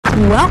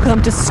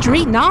Welcome to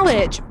Street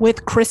Knowledge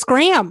with Chris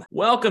Graham.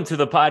 Welcome to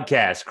the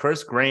podcast,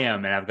 Chris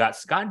Graham, and I've got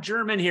Scott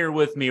German here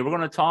with me. We're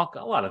going to talk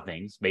a lot of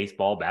things,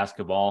 baseball,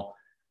 basketball,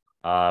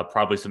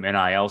 probably some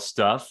NIL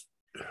stuff.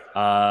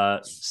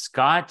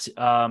 Scott,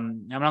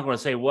 I'm not going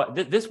to say what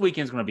this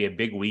weekend is going to be a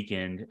big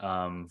weekend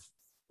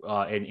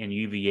in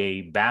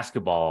UVA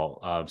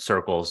basketball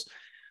circles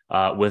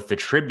with the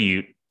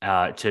tribute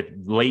to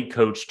late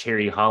coach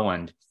Terry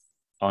Holland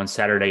on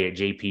Saturday at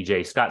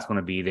JPJ. Scott's going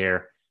to be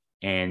there,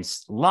 and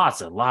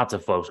lots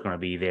of folks going to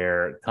be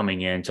there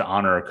coming in to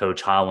honor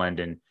Coach Holland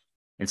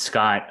and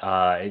Scott.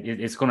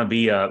 It's going to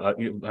be I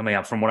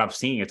mean, from what I've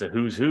seen, it's a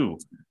who's who.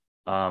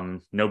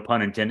 No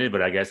pun intended,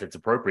 but I guess it's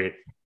appropriate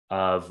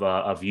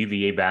of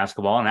UVA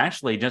basketball, and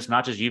actually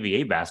not just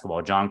UVA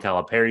basketball. John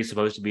Calipari is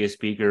supposed to be a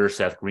speaker.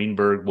 Seth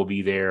Greenberg will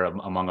be there,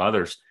 among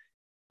others.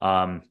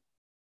 Really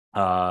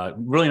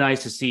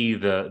nice to see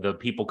the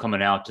people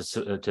coming out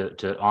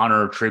to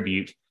honor,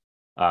 tribute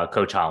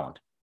Coach Holland.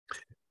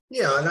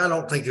 Yeah, and I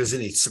don't think there's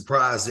any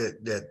surprise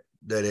that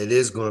it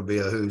is going to be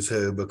a who's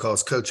who,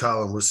 because Coach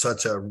Holland was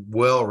such a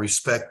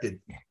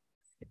well-respected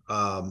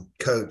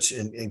coach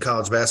in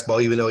college basketball,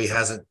 even though he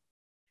hasn't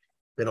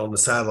been on the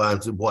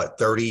sidelines in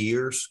 30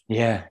 years.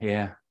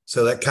 Yeah.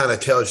 So that kind of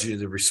tells you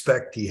the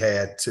respect he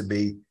had to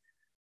be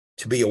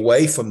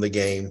away from the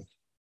game,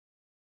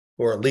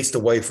 or at least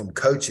away from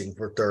coaching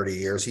for 30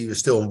 years. He was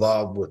still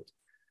involved with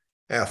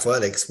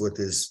athletics with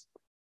his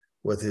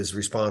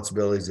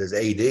responsibilities as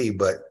AD.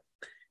 But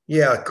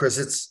yeah,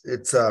 Chris,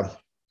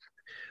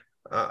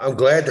 I'm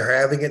glad they're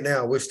having it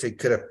now. I wish they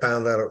could have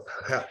found a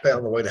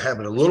way to have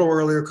it a little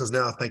earlier, because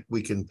now I think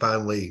we can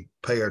finally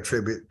pay our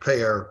tribute,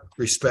 pay our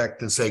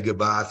respect, and say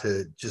goodbye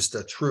to just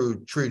a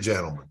true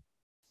gentleman.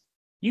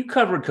 You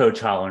covered Coach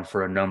Holland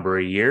for a number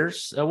of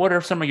years. What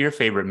are some of your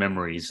favorite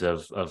memories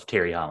of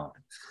Terry Holland?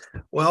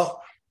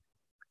 Well,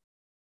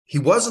 he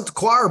wasn't the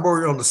choir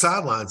boy on the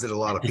sidelines that a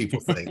lot of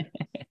people think.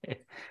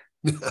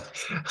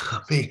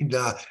 I mean,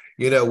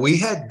 we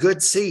had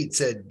good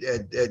seats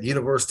at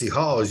University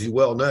Hall, as you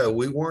well know.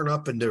 We weren't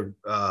up in the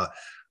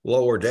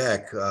lower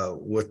deck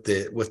with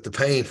the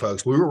paying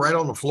folks. We were right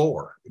on the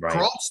floor, right.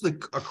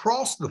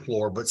 across the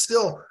floor, but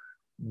still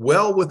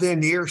well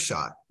within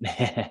earshot.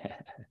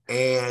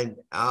 And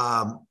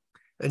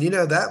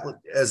that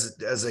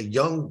as a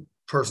young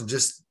person,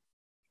 just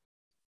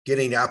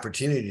getting the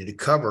opportunity to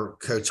cover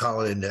Coach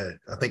Holland in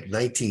I think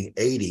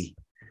 1980.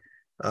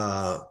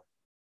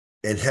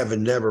 And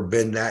having never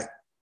been that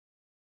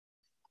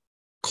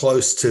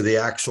close to the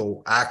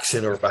actual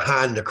action or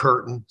behind the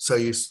curtain, so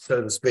to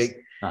speak,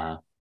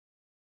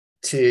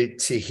 to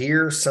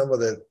hear some of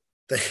the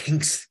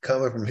things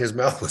coming from his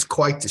mouth was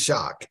quite the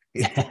shock.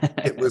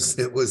 It was.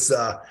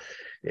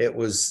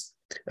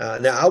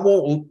 Now I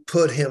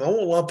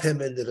won't lump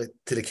him into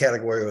the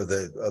category of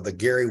the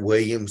Gary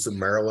Williams of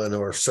Maryland,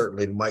 or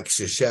certainly Mike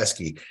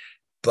Krzyzewski,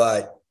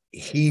 but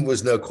he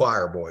was no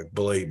choir boy,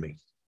 believe me.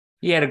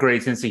 He had a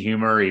great sense of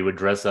humor. He would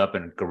dress up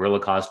in gorilla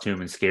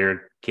costume and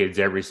scare kids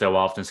every so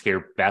often,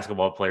 scare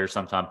basketball players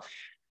sometimes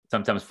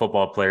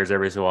football players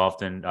every so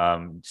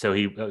often. So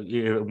he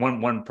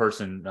one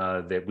person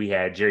that we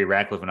had, Jerry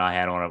Ratcliffe and I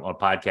had on a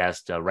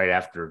podcast right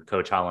after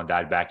Coach Holland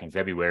died back in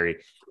February,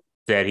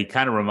 that he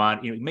kind of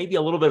reminded, maybe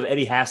a little bit of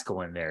Eddie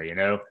Haskell in there,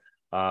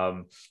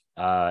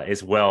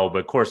 as well. But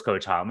of course,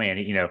 Coach Holland, man,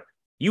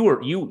 you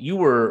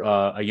were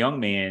a young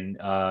man,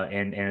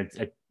 and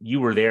you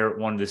were there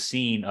on the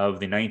scene of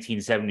the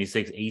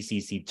 1976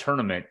 ACC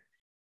tournament,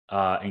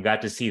 and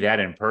got to see that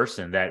in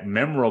person. That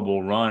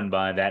memorable run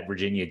by that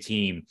Virginia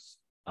team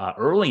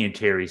early in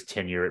Terry's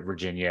tenure at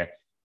Virginia,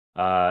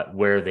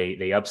 where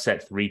they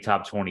upset 3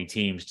 top 20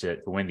 teams to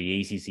win the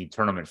ACC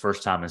tournament,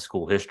 first time in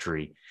school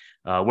history.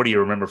 What do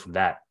you remember from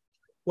that?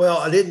 Well,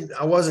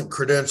 I wasn't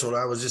credentialed.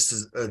 I was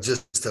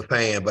just a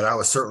fan, but I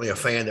was certainly a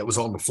fan that was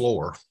on the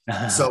floor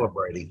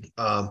celebrating,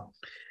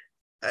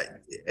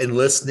 and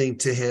listening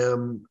to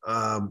him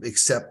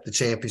accept the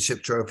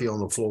championship trophy on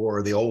the floor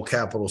of the old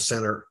Capitol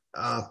Center.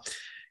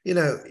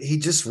 He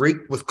just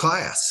reeked with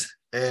class.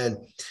 And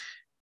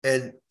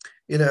then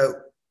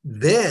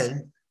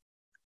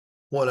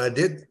when I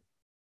did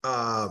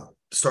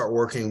start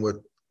working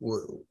with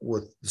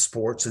the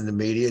sports and the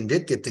media, and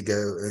did get to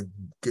go and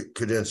get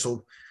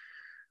credentialed,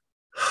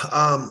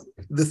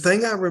 the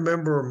thing I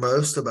remember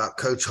most about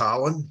Coach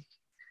Holland,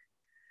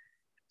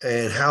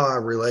 and how I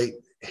relate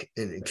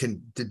and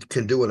can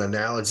do an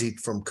analogy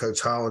from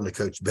Coach Holland to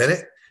Coach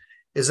Bennett,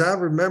 is I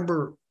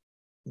remember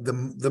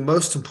the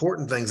most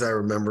important things I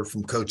remember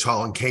from Coach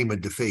Holland came in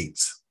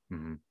defeats.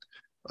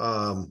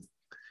 Mm-hmm.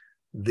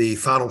 The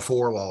Final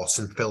Four loss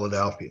in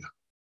Philadelphia.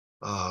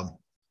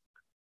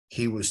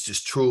 He was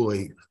just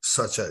truly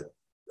such a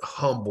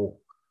humble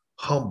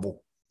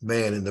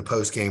man in the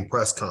post-game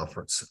press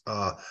conference,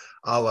 a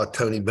la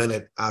Tony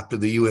Bennett after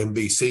the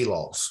UMBC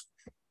loss.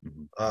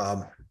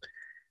 Mm-hmm.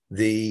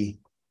 The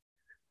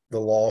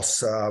loss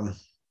to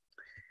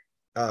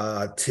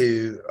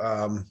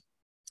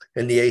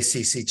in the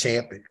ACC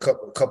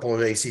couple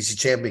of ACC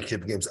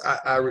championship games.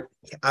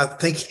 I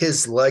think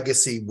his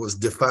legacy was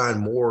defined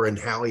more in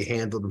how he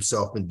handled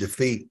himself in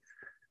defeat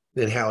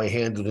than how he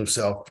handled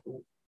himself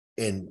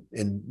in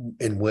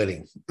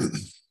winning.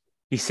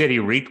 He said he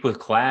reeked with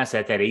class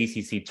at that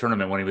ACC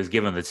tournament when he was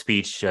given the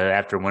speech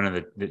after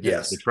winning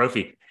the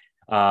trophy.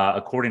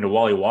 According to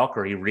Wally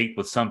Walker, he reeked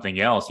with something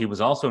else. He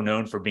was also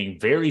known for being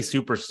very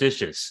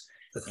superstitious.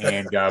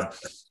 And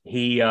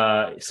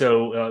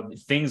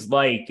things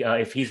like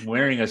if he's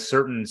wearing a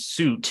certain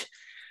suit,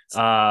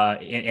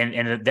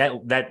 and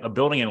that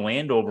building in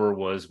Landover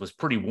was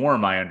pretty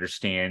warm, I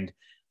understand.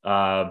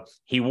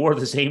 He wore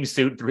the same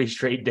suit 3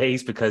 straight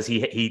days because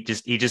he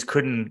just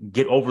couldn't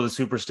get over the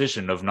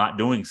superstition of not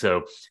doing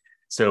so.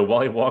 So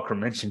Wally Walker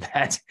mentioned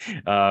that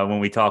when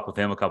we talked with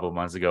him a couple of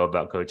months ago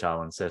about Coach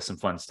Holland. So some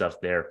fun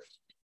stuff there.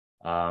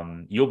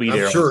 You'll be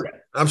there.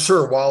 I'm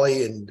sure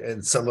Wally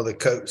and some of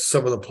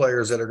the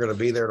players that are going to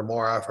be there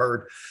tomorrow. I've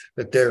heard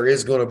that there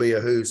is going to be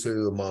a who's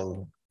who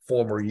among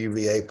former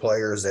UVA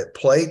players that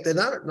played. They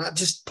not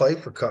just played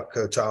for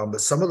Coach Holland,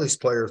 but some of these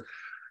players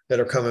that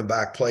are coming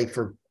back played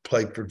for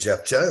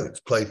Jeff Jones,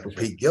 played for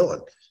Pete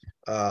Gillen.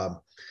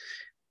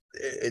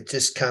 It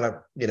just kind of,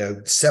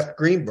 Seth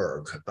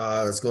Greenberg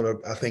is going to,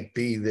 I think,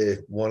 be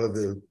one of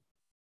the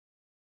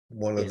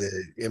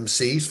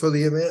MCs for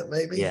the event,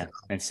 maybe. Yeah,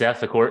 and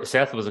Seth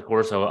was, of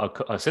course, a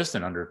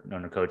assistant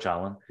under Coach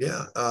Holland.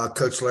 Yeah,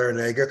 Coach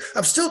Larinaga.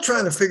 I'm still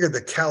trying to figure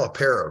the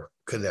Caliparo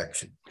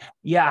connection.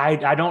 Yeah,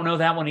 I don't know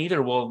that one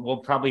either. We'll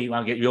probably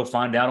you'll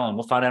find out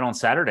on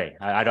Saturday.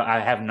 I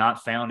have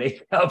not found a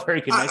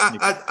Caliparo connection.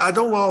 I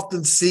don't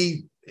often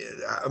see.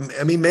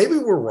 I mean, maybe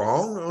we're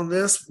wrong on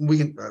this.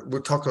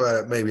 We'll talk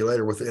about it maybe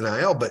later with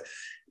NIL, but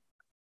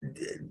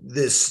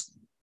this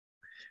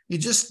you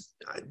just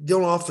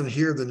don't often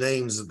hear the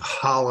names of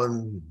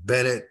Holland,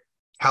 Bennett,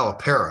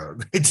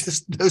 Caliparo.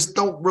 Those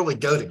don't really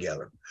go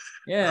together.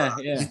 Yeah.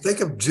 You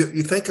think of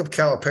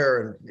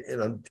Caliparo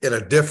in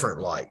a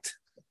different light.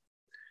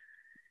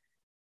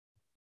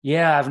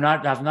 Yeah, I've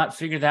not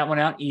figured that one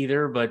out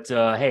either. But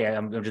hey,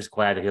 I'm just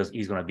glad that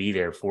he's going to be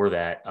there for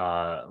that.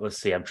 Let's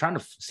see. I'm trying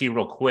to see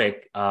real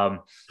quick. Calipari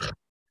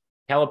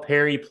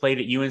played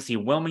at UNC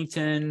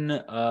Wilmington.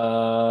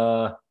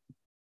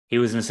 He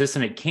was an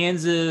assistant at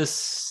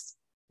Kansas.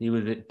 He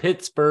was at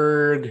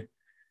Pittsburgh.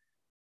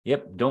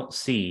 Yep, don't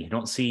see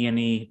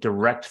any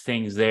direct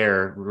things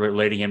there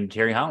relating him to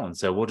Terry Holland.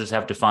 So we'll just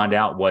have to find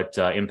out what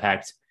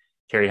impact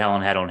Terry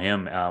Holland had on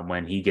him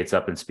when he gets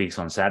up and speaks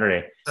on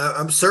Saturday.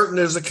 I'm certain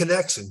there's a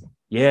connection.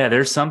 Yeah,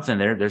 there's something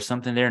there. There's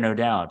something there, no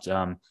doubt.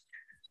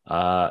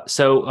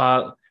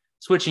 So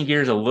switching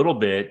gears a little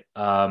bit,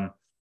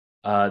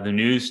 the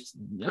news,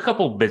 a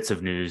couple bits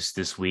of news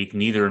this week,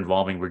 neither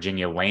involving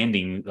Virginia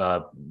landing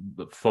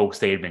folks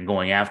they had been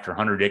going after.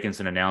 Hunter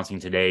Dickinson announcing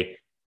today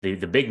the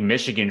big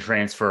Michigan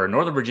transfer, a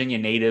Northern Virginia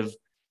native.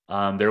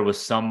 There was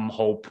some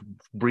hope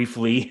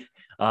briefly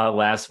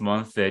last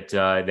month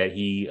that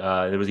he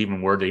there was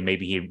even word that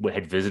maybe he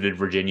had visited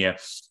Virginia.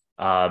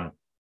 A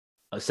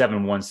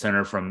 7'1"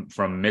 center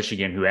from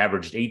Michigan who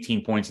averaged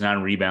 18 points,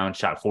 9 rebounds,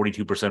 shot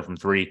 42% from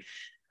 3.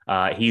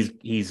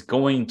 He's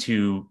going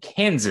to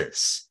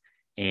Kansas,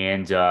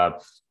 and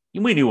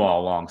we knew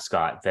all along,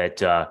 Scott,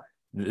 that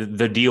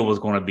the deal was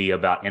going to be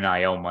about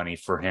NIL money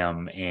for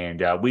him,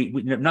 and we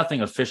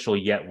nothing official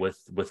yet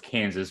with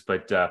Kansas,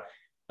 but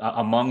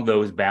among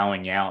those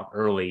bowing out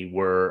early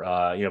were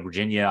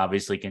Virginia,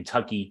 obviously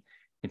Kentucky.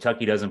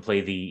 Kentucky doesn't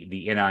play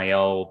the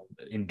NIL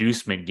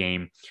inducement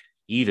game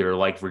either,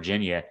 like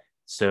Virginia.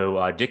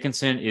 So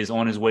Dickinson is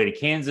on his way to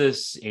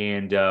Kansas,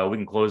 and we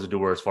can close the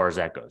door as far as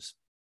that goes.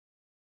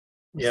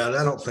 Yeah, and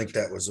I don't think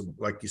that was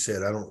like you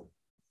said. I don't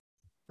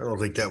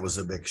think that was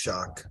a big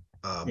shock.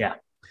 Yeah.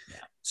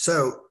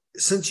 So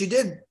since you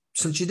did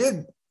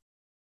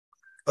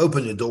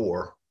open the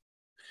door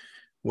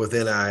with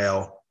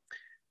NIL,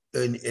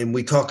 and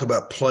we talked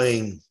about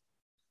playing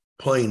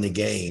the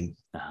game,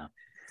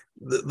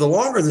 the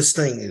longer this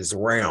thing is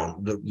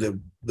around,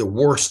 the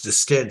worse the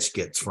stench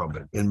gets from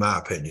it, in my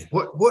opinion.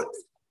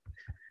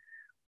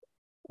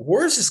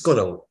 Where is this going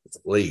to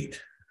lead?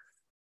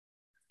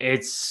 I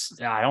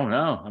don't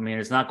know. I mean,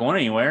 it's not going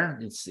anywhere.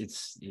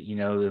 It's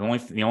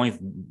the only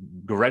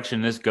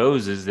direction this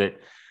goes is that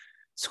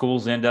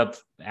schools end up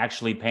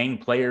actually paying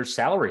players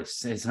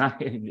salaries. It's not,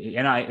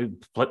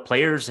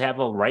 players have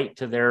a right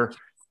to their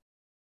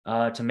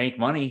to make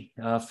money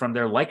from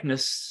their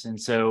likeness,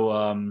 and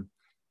so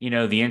the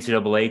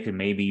NCAA could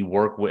maybe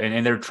work with,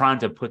 and they're trying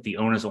to put the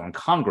onus on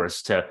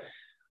Congress to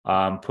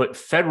put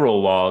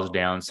federal laws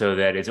down so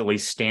that it's at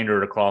least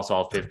standard across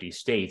all 50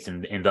 states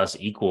and thus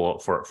equal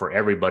for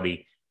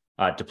everybody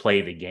to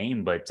play the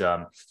game. But,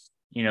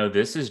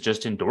 this is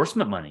just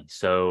endorsement money.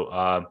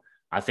 So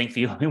I think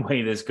the only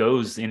way this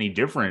goes any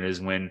different is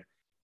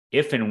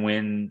if and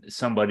when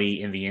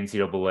somebody in the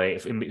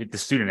NCAA, if the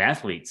student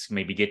athletes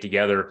maybe get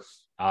together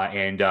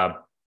and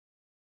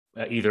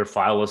either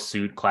file a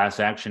suit, class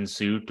action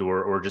suit,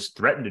 or just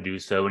threaten to do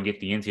so and get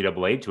the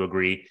NCAA to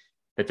agree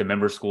that the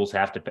member schools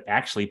have to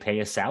actually pay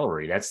a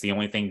salary. That's the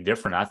only thing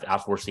different I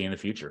foresee in the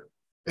future.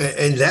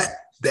 And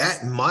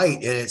that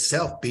might in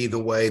itself be the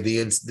way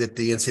that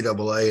the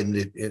NCAA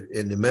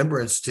and the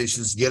member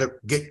institutions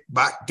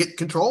get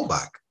control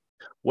back.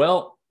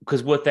 Well,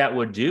 because what that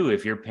would do,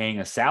 if you're paying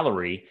a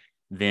salary,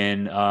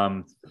 then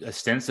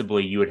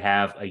ostensibly you would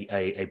have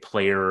a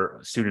player,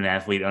 student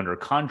athlete under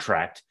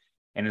contract.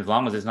 And as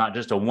long as it's not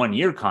just a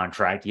 1-year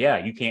contract,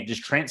 you can't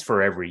just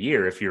transfer every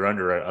year if you're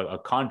under a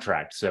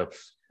contract. So,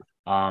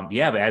 but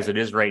as it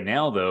is right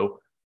now, though,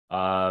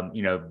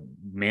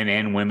 men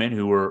and women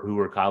who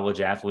are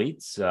college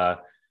athletes, they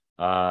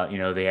have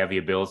the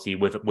ability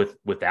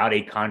without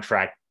a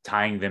contract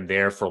tying them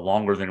there for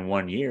longer than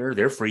 1 year.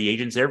 They're free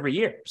agents every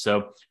year.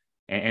 So,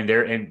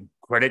 and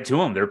credit to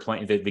them, they're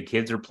playing. The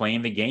kids are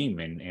playing the game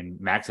and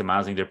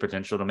maximizing their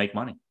potential to make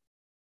money.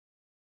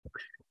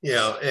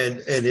 Yeah,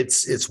 and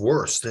it's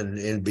worse than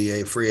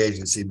NBA free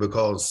agency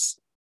because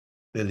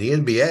in the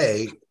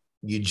NBA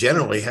you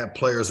generally have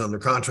players under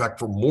contract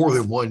for more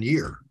than 1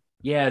 year.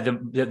 Yeah,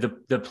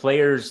 the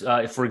players,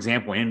 for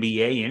example,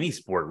 NBA, any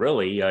sport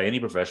really, any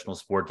professional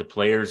sport, the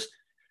players,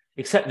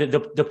 except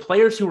the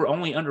players who are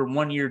only under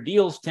 1-year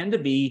deals tend to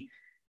be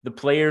the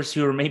players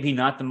who are maybe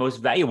not the most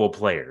valuable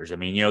players. I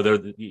mean, they're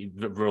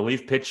the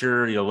relief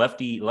pitcher,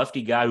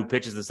 lefty guy who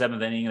pitches the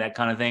 7th inning, that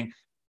kind of thing.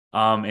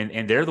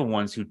 And they're the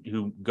ones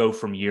who go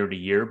from year to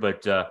year.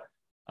 But the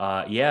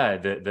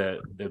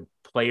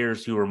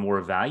players who are more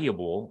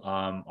valuable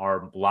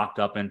are locked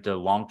up into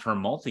long-term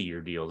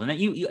multi-year deals. And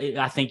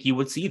I think you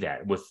would see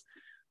that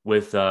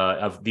with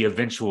of the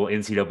eventual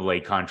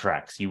NCAA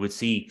contracts. You would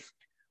see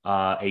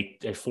a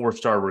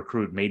 4-star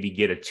recruit maybe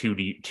get a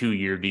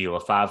 2-year deal. A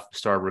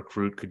 5-star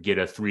recruit could get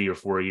a 3 or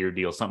 4-year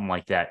deal, something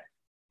like that.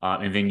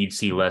 And then you'd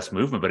see less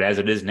movement. But as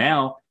it is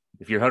now,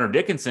 if you're Hunter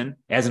Dickinson,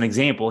 as an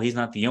example, he's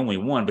not the only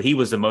one, but he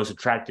was the most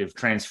attractive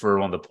transfer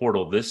on the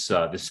portal this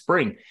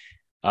spring.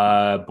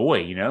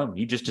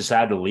 You just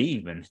decide to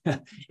leave, and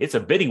it's a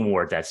bidding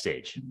war at that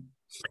stage.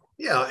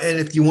 Yeah, and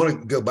if you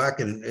want to go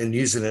back and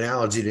use an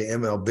analogy to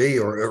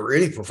MLB or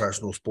any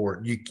professional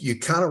sport, you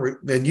kind of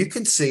and you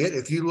can see it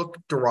if you look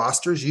at the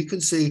rosters. You can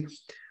see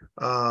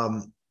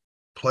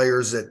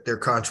players at their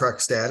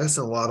contract status,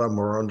 and a lot of them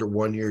are under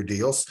 1-year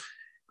deals,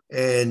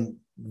 and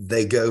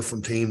they go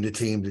from team to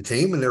team to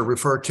team, and they're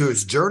referred to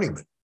as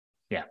journeymen.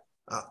 Yeah,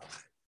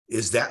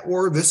 is that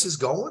where this is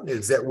going?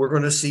 Is that we're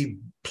going to see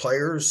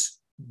players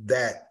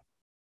that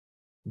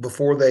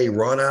before they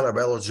run out of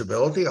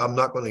eligibility, I'm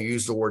not going to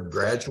use the word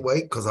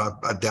graduate because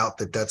I doubt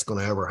that that's going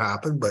to ever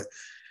happen, but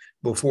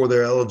before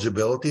their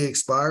eligibility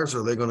expires,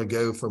 are they going to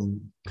go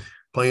from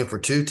playing for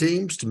 2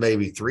 teams to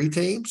maybe 3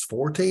 teams,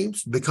 4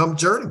 teams, become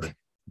journeymen?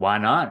 Why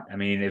not? I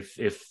mean,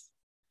 if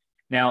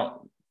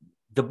now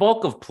the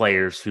bulk of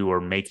players who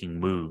are making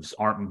moves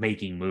aren't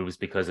making moves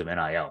because of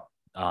NIL.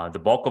 The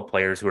bulk of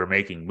players who are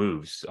making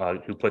moves,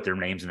 who put their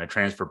names in the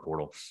transfer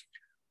portal,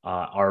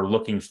 are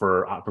looking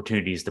for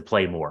opportunities to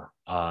play more.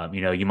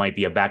 You might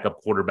be a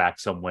backup quarterback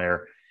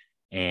somewhere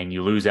and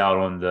you lose out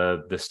on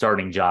the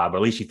starting job, or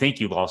at least you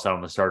think you lost out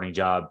on the starting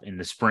job in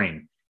the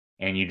spring.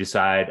 And you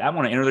decide, I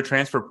want to enter the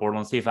transfer portal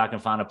and see if I can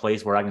find a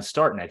place where I can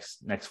start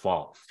next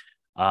fall.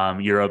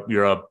 You're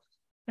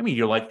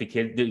like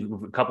a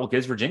couple of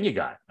kids Virginia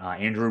got,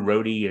 Andrew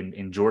Rohde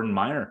and Jordan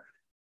Minor.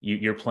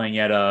 You're playing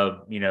at a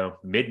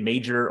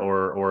mid-major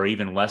or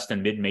even less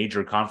than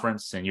mid-major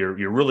conference, and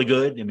you're really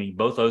good. I mean,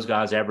 both those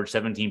guys average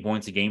 17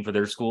 points a game for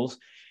their schools,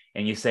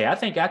 and you say, I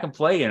think I can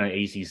play in an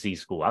ACC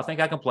school. I think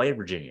I can play at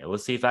Virginia.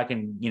 Let's see if I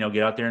can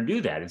get out there and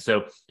do that. And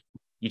so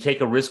you take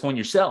a risk on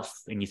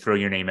yourself and you throw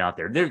your name out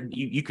there.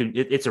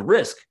 It's a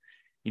risk.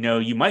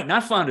 You might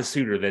not find a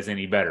suitor that's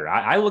any better.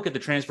 I look at the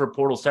transfer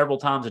portal several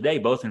times a day,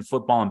 both in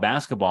football and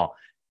basketball.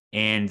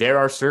 And there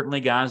are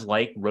certainly guys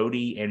like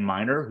Rohde and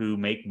Minor who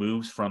make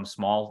moves from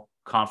small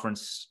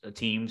conference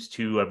teams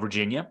to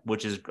Virginia,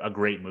 which is a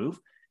great move.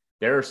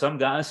 There are some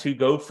guys who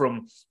go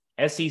from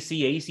SEC,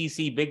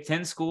 ACC, Big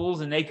Ten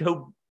schools, and they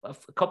go a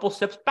couple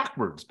steps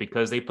backwards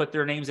because they put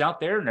their names out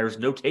there and there's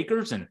no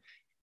takers. And,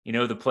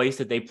 the place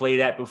that they played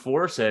at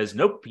before says,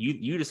 nope,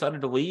 you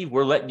decided to leave.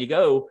 We're letting you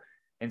go.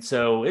 And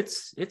so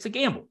it's a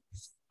gamble.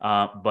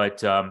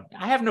 But I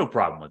have no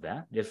problem with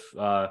that. If,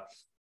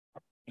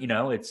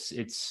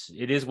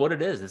 it is what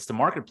it is. It's the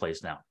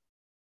marketplace now.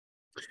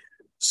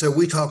 So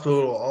we talked a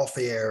little off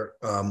the air,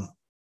 and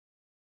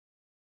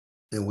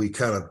we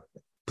kind of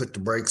put the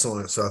brakes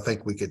on it. So I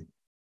think we could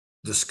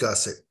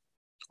discuss it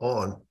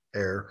on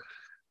air.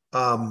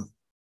 I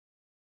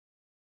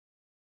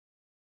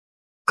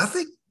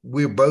think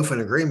we're both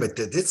in agreement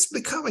that it's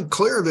becoming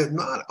clear that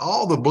not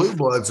all the blue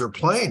bloods are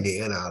playing the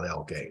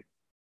NIL game.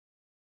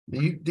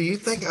 Do you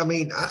think? I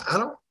mean, I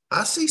don't.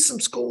 I see some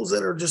schools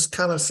that are just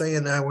kind of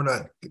saying, "No,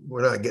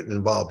 we're not getting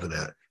involved in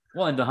that."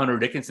 Well, in the Hunter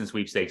Dickinson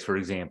sweepstakes, for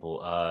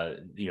example, a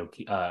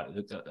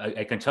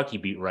Kentucky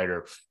beat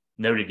writer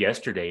noted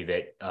yesterday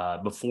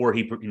that before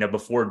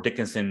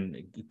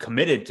Dickinson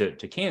committed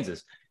to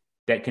Kansas,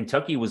 that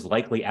Kentucky was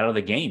likely out of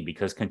the game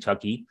because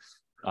Kentucky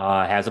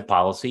has a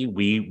policy.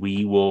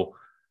 We will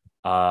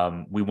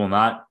We will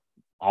not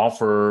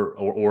offer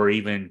or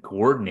even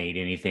coordinate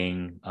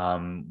anything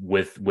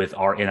with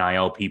our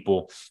NIL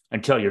people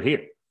until you're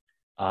here.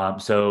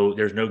 So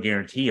there's no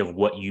guarantee of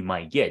what you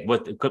might get.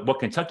 What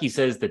Kentucky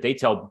says that they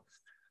tell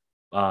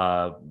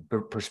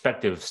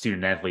prospective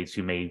student athletes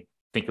who may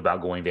think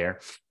about going there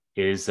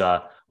is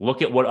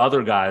look at what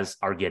other guys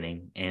are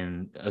getting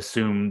and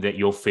assume that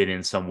you'll fit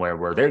in somewhere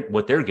where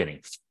what they're getting.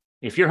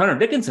 If you're Hunter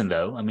Dickinson,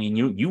 though, I mean,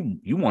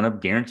 you want a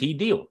guaranteed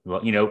deal.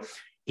 Well,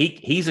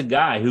 he's a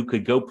guy who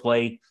could go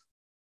play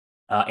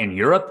in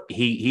Europe.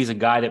 He's a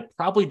guy that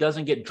probably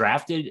doesn't get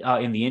drafted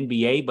in the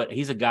NBA, but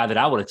he's a guy that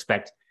I would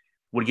expect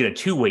would get a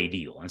two-way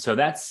deal. And so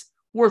that's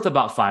worth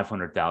about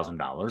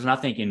 $500,000. And I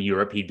think in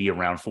Europe, he'd be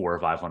around $400,000 or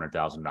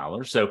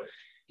 $500,000. So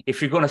if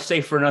you're going to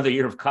stay for another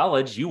year of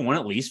college, you want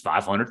at least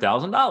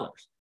 $500,000.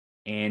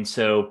 And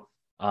so,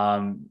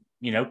 I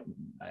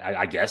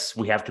guess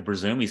we have to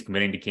presume he's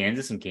committing to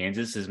Kansas, and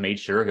Kansas has made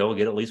sure he'll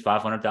get at least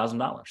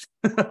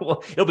 $500,000.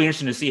 Well, it'll be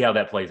interesting to see how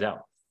that plays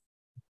out.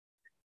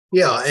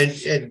 Yeah.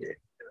 And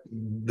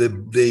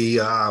the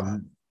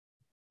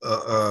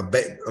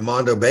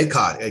Armando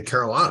Bacot at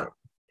Carolina,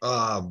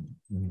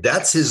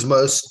 that's his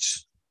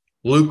most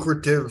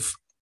lucrative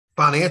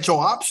financial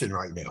option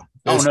right now.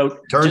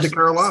 Turn to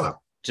Carolina.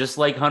 Just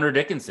like Hunter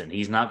Dickinson,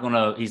 he's not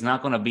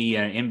gonna be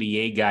an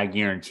NBA guy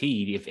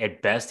guaranteed. If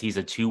at best he's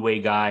a two-way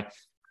guy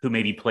who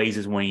maybe plays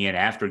his way in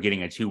after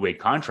getting a two-way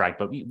contract.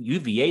 But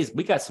UVA's,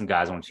 we got some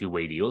guys on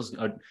two-way deals.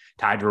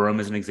 Ty Jerome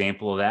is an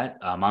example of that.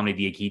 Mamadi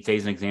Diakite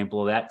is an example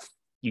of that.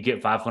 You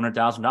get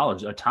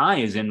 $500,000. Ty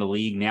is in the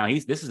league now.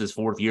 This is his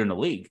fourth year in the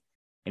league,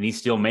 and he's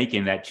still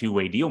making that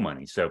two-way deal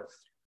money. So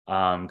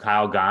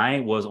Kyle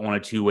Guy was on a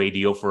two-way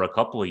deal for a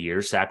couple of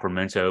years,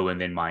 Sacramento and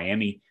then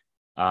Miami.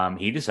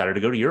 He decided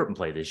to go to Europe and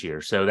play this year.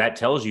 So that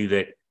tells you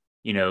that,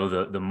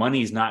 the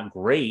money's not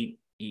great.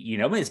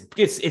 It's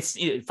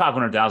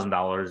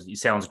 $500,000. It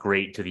sounds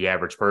great to the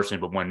average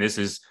person, but when this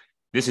is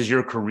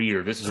your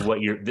career, this is what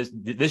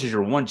this is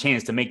your one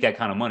chance to make that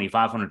kind of money,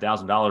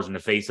 $500,000 in the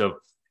face of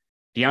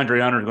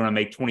DeAndre Hunter is going to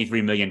make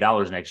 $23 million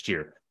next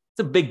year. It's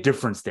a big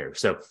difference there.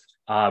 So,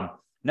 Bacot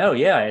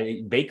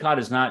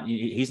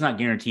he's not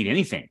guaranteed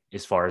anything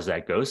as far as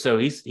that goes. So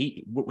he's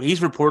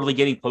reportedly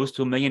getting close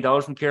to $1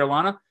 million from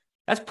Carolina.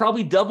 That's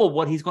probably double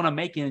what he's going to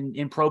make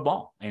in pro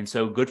ball. And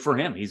so good for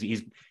him.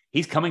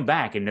 He's coming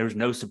back, and there's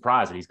no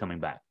surprise that he's coming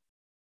back.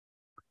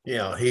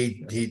 Yeah,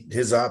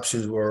 his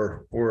options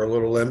were a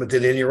little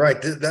limited. And you're right,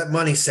 that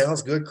money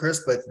sounds good,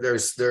 Chris, but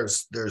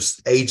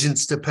there's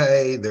agents to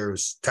pay,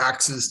 there's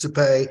taxes to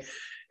pay,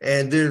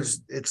 and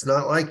it's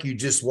not like you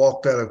just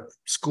walked out of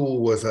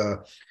school with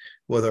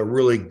a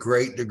really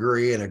great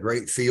degree and a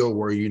great field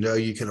where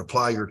you can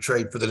apply your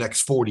trade for the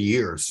next 40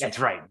 years. That's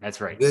right.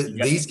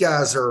 These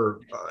guys are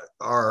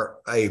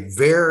a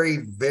very,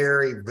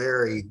 very,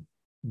 very,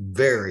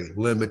 very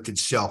limited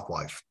shelf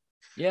life.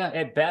 Yeah,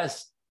 at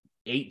best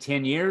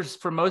 8-10 years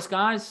for most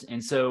guys.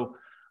 And so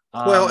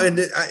and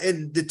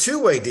the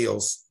two-way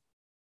deals,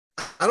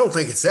 I don't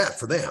think it's that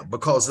for them,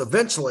 because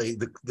eventually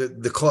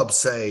the clubs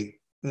say,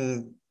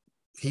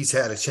 he's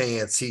had a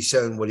chance. He's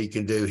shown what he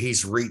can do.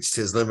 He's reached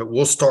his limit.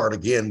 We'll start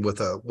again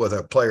with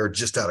a player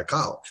just out of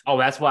college. Oh,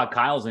 that's why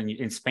Kyle's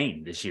in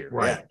Spain this year.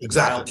 Right. Yeah,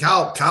 exactly.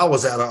 Kyle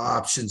was out of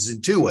options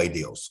in two-way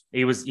deals.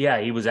 He was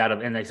out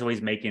of, and so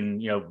he's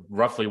making,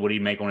 roughly what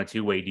he'd make on a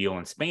two-way deal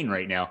in Spain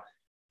right now.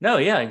 No,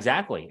 yeah,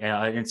 exactly.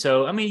 And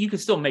so, I mean, you can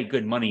still make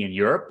good money in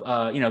Europe,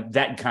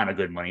 that kind of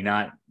good money,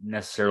 not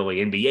necessarily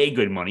NBA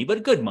good money,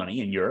 but good money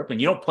in Europe. And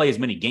you don't play as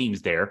many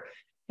games there.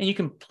 And you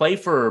can play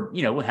for,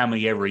 how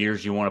many ever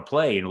years you want to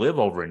play and live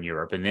over in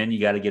Europe. And then you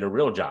got to get a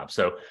real job.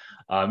 So,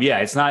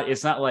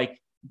 it's not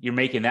like you're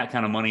making that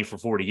kind of money for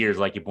 40 years,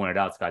 like you pointed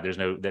out, Scott. There's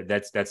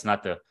that's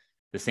not the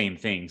same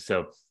thing.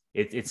 So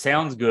it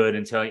sounds good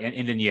until,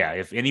 and then,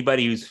 if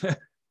anybody who's,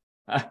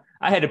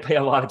 I had to pay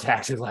a lot of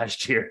taxes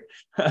last year.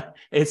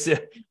 It's,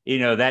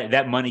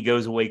 that money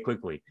goes away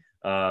quickly.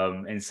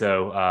 And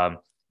so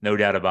no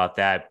doubt about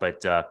that.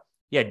 But,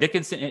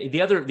 Dickinson.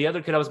 The other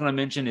kid I was going to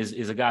mention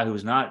is a guy who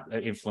was not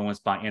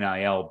influenced by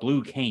NIL.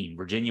 Blue Kane.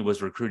 Virginia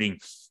was recruiting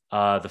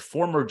the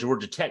former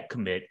Georgia Tech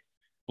commit.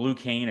 Blue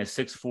Kane, a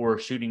 6'4"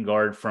 shooting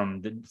guard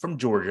from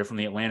Georgia, from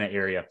the Atlanta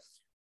area.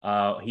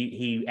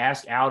 He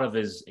asked out of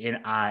his his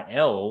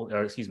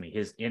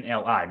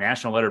NLI,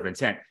 National Letter of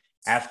Intent,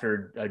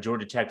 after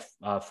Georgia Tech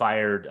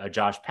fired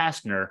Josh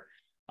Pastner.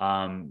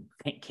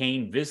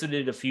 Kane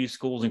visited a few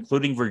schools,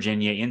 including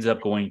Virginia. Ends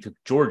up going to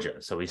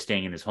Georgia, so he's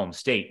staying in his home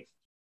state.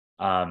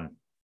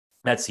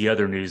 That's the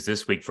other news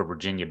this week for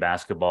Virginia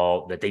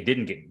basketball that they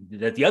didn't get,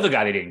 that the other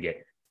guy they didn't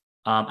get.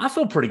 I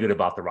feel pretty good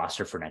about the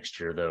roster for next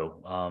year,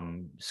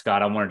 though.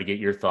 Scott, I wanted to get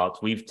your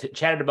thoughts. We've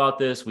chatted about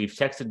this. We've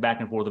texted back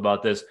and forth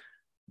about this.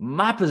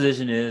 My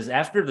position is,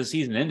 after the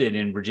season ended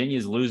and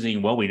Virginia's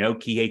losing, we know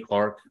Kihei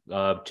Clark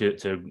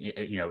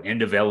to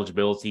end of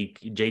eligibility,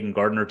 Jaden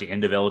Gardner to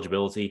end of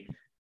eligibility.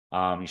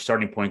 Your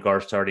starting point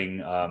guard,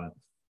 starting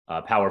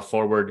power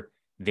forward.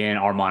 Then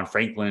Armand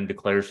Franklin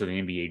declares for the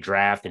NBA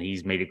draft, and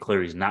he's made it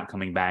clear he's not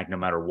coming back no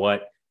matter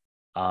what.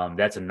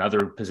 That's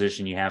another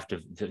position you have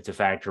to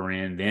factor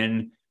in.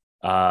 Then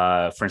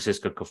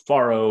Francisco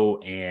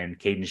Cafaro and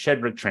Caden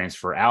Shedrick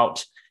transfer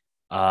out.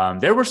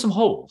 There were some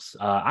holes.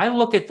 I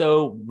look at,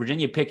 though,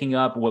 Virginia picking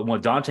up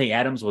when Dante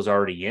Adams was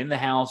already in the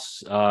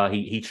house.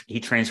 He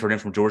transferred in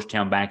from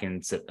Georgetown back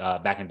in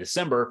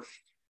December.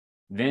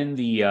 Then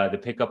the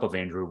pickup of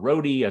Andrew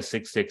Rohde, a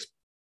 6'6"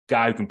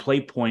 guy who can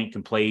play point,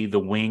 can play the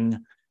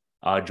wing.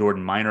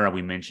 Jordan Minor,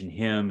 we mentioned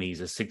him.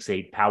 He's a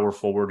 6'8" power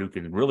forward who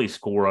can really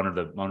score under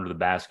the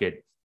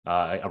basket,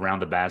 around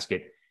the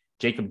basket.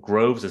 Jacob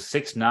Groves, a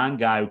 6'9"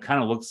 guy who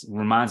kind of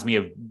reminds me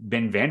of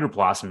Ben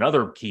Vanderplas,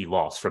 another key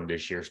loss from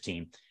this year's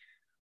team.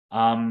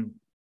 I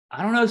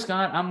don't know,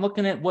 Scott. I'm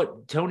looking at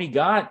what Tony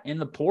got in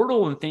the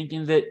portal and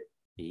thinking that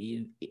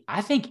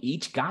I think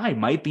each guy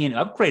might be an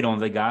upgrade on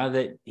the guy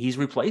that he's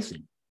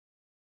replacing.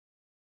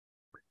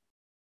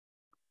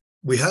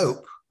 We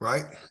hope,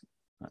 right?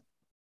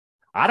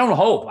 I don't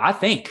hope. I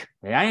think.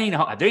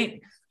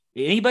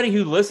 Anybody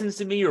who listens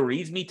to me or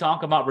reads me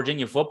talk about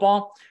Virginia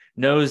football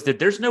knows that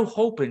there's no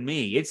hope in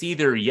me. It's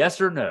either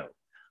yes or no.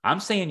 I'm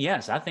saying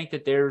yes. I think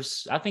that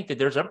there's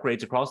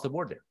upgrades across the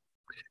board there.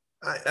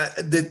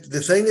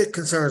 The thing that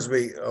concerns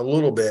me a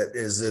little bit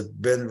is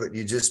that Ben.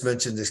 You just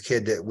mentioned this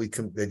kid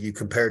that you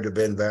compared to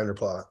Ben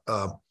Vanderplas.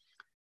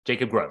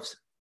 Jacob Groves.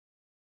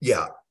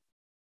 Yeah.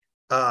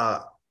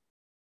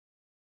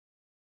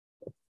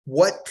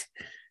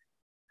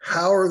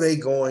 How are they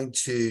going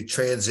to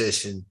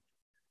transition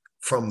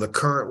from the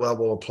current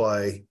level of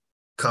play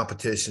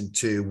competition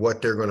to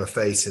what they're going to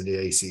face in the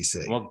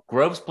ACC? Well,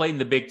 Groves played in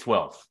the Big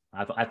 12.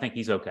 I think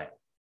he's okay.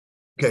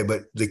 Okay,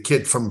 but the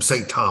kid from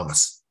St.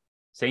 Thomas.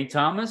 St.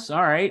 Thomas,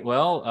 all right.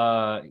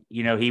 Well,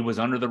 he was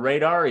under the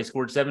radar. He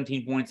scored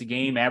 17 points a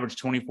game, averaged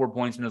 24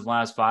 points in his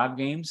last 5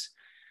 games.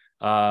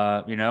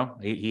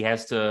 He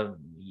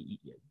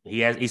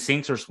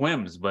sinks or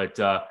swims,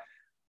 but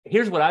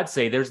here's what I'd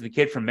say. There's the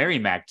kid from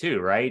Merrimack too,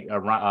 right?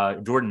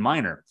 Jordan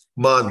Minor.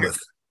 Monmouth.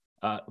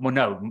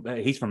 No,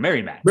 he's from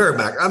Merrimack.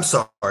 Merrimack. I'm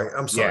sorry.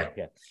 Yeah.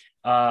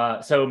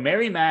 So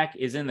Merrimack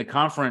is in the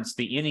conference,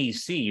 the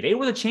NEC. They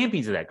were the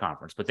champions of that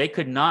conference, but they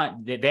could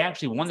not. They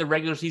actually won the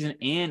regular season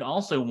and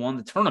also won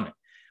the tournament,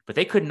 but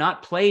they could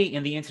not play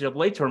in the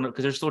NCAA tournament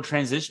because they're still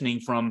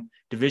transitioning from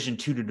Division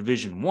II to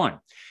Division I.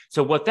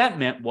 So what that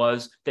meant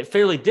was that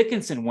Fairleigh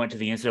Dickinson went to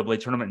the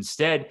NCAA tournament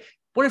instead.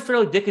 What did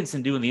Fairleigh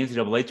Dickinson do in the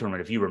NCAA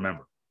tournament, if you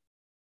remember?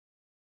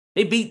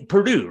 They beat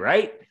Purdue,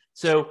 right?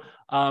 So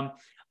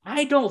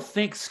I don't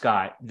think,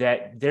 Scott,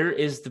 that there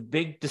is the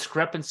big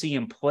discrepancy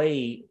in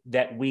play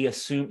that we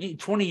assume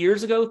 20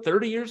 years ago,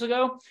 30 years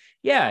ago.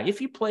 Yeah, if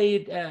you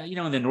played,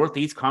 in the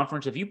Northeast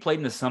Conference, if you played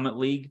in the Summit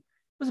League,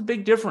 there's a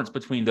big difference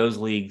between those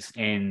leagues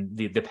and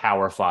the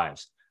Power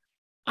Fives.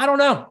 I don't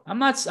know. I'm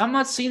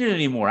not seeing it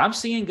anymore. I'm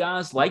seeing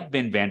guys like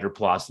Ben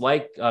Vanderplas,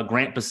 like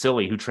Grant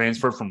Basile, who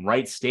transferred from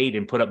Wright State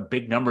and put up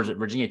big numbers at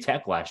Virginia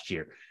Tech last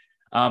year.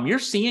 You're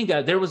seeing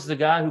there was the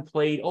guy who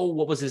played,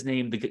 what was his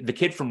name? The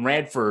kid from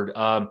Radford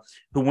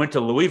who went to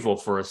Louisville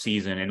for a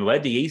season and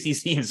led the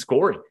ACC in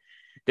scoring.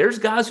 There's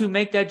guys who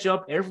make that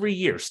jump every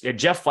year.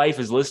 Jeff Fife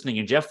is listening,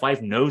 and Jeff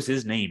Fife knows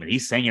his name, and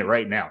he's saying it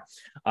right now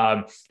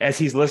as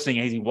he's listening.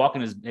 As he's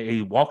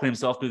walking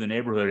himself through the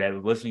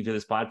neighborhood, listening to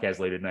this podcast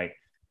late at night.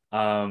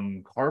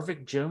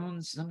 Harvick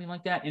Jones, something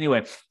like that.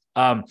 Anyway,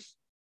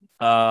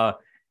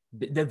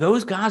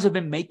 those guys have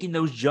been making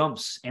those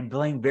jumps and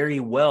playing very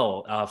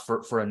well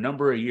for a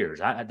number of years.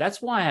 That's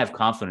why I have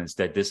confidence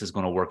that this is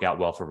going to work out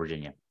well for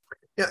Virginia.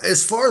 Yeah,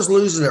 as far as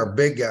losing our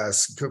big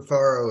guys,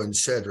 Cafaro and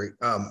Shedrick,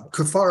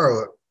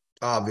 Cafaro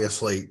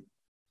obviously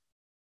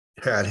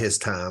had his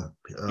time.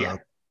 Yeah.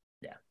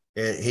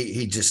 And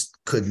he just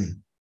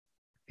couldn't.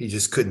 He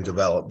just didn't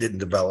develop.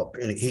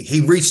 And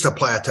he reached a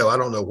plateau. I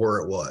don't know where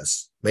it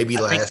was. Maybe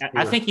last year.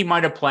 I think he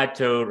might have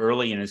plateaued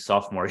early in his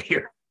sophomore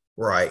year.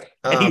 Right.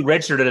 And he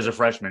redshirted as a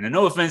freshman. And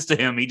no offense to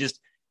him,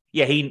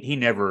 he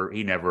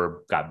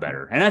never got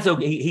better. And that's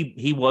okay.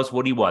 He was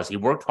what he was. He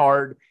worked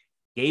hard,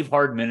 gave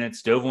hard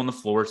minutes, dove on the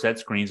floor, set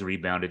screens,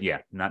 rebounded. Yeah.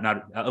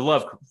 I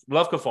love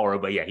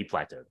Cafaro, but yeah, he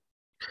plateaued.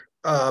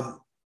 Caden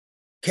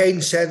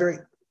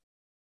Shedrick,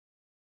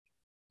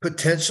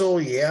 potential,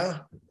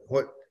 yeah.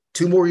 What?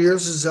 2 more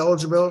years is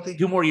eligibility?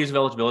 2 more years of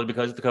eligibility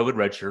because of the COVID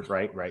red shirt.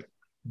 Right.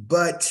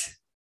 But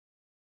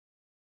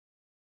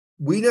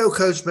we know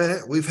Coach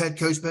Bennett. We've had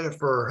Coach Bennett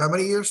for how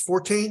many years?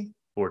 14?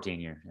 14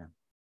 years, yeah.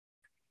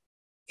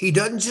 He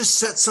doesn't just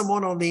set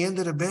someone on the end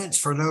of the bench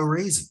for no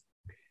reason.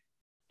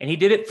 And he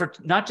did it for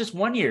not just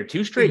 1 year,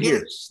 2 straight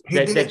years. He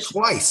did it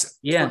twice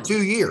for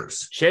 2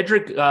 years.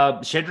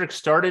 Shedrick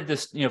started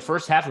this,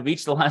 first half of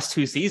each of the last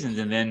 2 seasons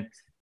and then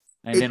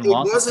it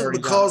wasn't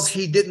because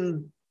he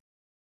didn't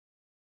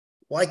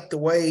like the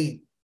way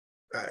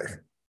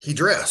he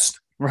dressed.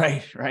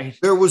 Right.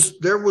 There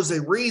was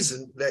a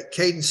reason that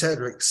Caden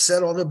Shedrick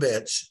sat on the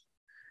bench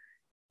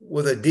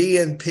with a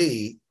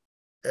DNP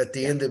at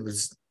the end of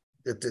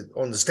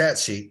on the stat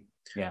sheet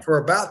for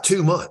about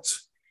 2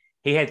 months.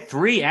 He had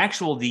 3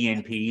 actual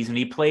DNPs, and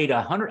he played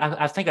 100.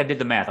 I think I did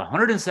the math.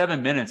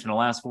 107 minutes in the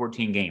last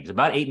 14 games,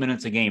 about 8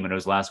 minutes a game in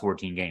those last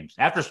 14 games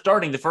after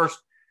starting the first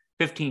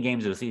 15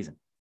 games of the season.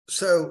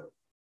 So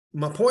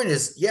my point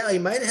is, yeah, he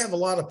might have a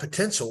lot of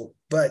potential,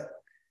 but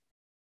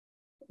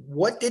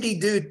what did he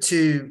do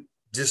to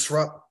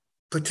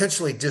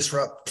potentially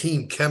disrupt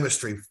team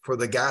chemistry for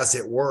the guys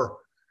that were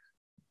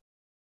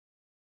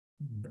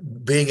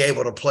being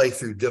able to play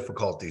through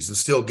difficulties and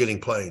still getting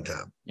playing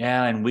time?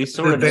 Yeah, and we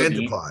sort of some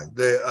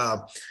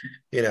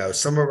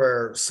of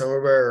our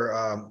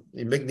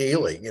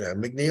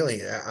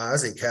McNeely,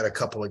 Isaac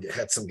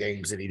had some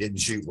games that he didn't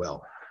shoot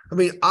well. I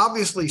mean,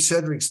 obviously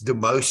Cedric's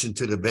demotion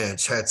to the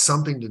bench had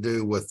something to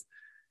do with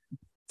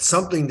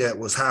something that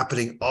was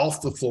happening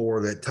off the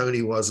floor that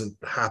Tony wasn't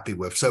happy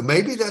with. So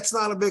maybe that's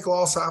not a big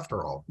loss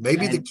after all.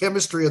 Maybe the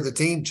chemistry of the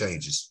team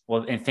changes.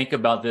 Well, and think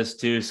about this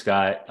too,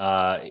 Scott.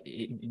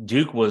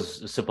 Duke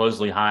was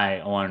supposedly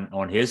high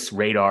on his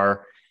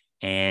radar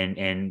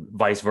and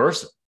vice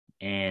versa.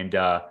 And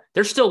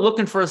they're still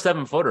looking for a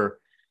 7-footer.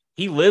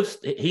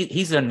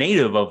 He's a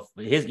native of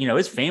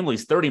his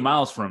family's 30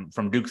 miles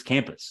from Duke's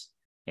campus.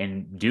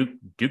 And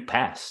Duke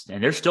passed,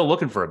 and they're still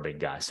looking for a big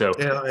guy. So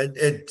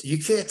and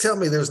you can't tell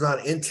me there's not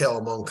intel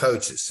among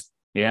coaches.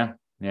 Yeah.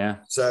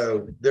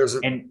 So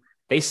and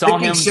they saw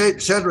him.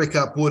 Cedric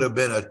up would have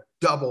been a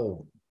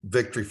double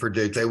victory for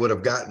Duke. They would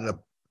have gotten a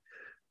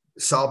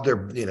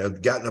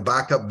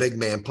backup big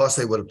man. Plus,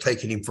 they would have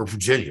taken him for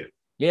Virginia.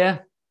 Yeah.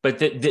 But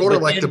the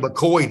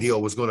McCoy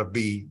deal was going to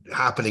be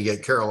happening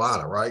at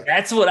Carolina, right?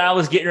 That's what I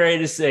was getting ready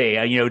to say.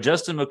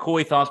 Justin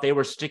McCoy thought they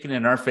were sticking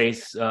in our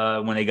face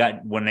when they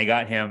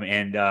got him,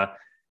 and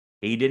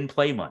he didn't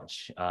play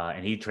much.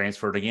 And he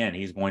transferred again.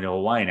 He's going to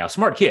Hawaii now.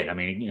 Smart kid. I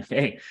mean,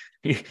 hey,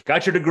 you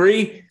got your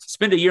degree,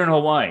 spend a year in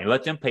Hawaii,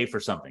 let them pay for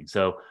something.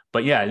 So,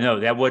 but yeah,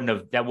 no, that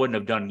wouldn't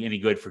have done any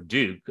good for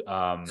Duke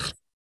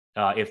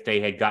if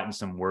they had gotten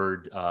some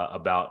word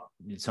about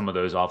some of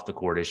those off the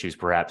court issues,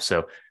 perhaps.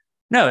 So.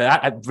 No,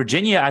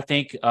 Virginia, I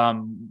think,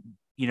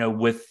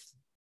 with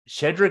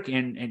Shedrick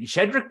and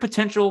Shedrick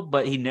potential,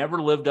 but he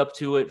never lived up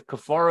to it.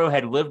 Cafaro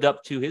had lived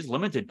up to his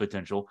limited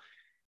potential.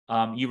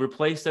 You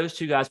replace those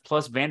 2 guys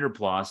plus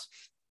Vanderplas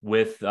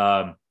with,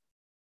 the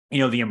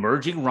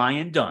emerging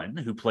Ryan Dunn,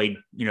 who played,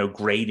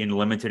 great in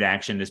limited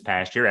action this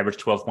past year,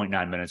 averaged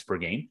 12.9 minutes per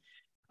game.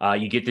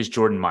 You get this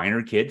Jordan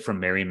Minor kid from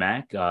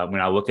Merrimack.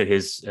 When I look at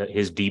his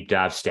deep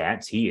dive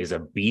stats, he is a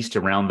beast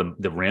around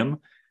the rim.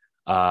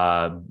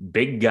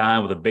 Big guy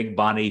with a big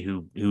body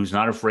who's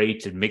not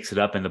afraid to mix it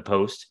up in the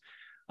post.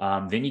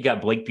 Then you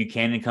got Blake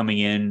Buchanan coming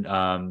in,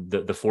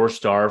 the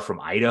 4-star from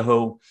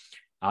Idaho.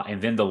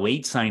 And then the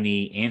late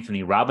signee,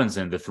 Anthony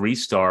Robinson, the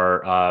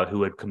 3-star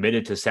who had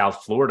committed to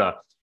South Florida,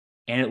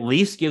 and at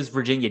least gives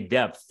Virginia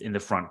depth in the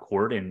front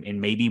court and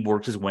maybe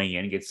works his way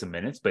in and gets some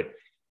minutes. But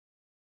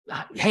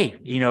hey,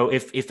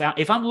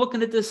 if I'm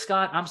looking at this,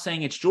 Scott, I'm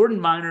saying it's Jordan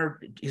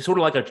Minor. He's sort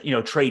of like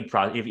a trade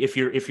product. If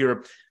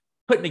you're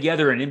putting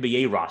together an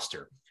NBA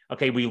roster.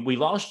 Okay, we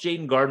lost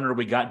Jaden Gardner.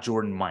 We got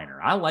Jordan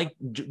Minor. I like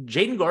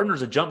Jaden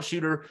Gardner's a jump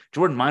shooter.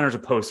 Jordan Minor's a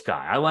post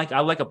guy. I like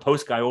a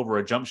post guy over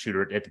a jump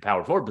shooter at the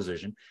power forward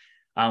position.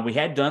 We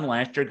had Dunn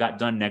last year, got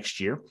Dunn next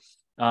year.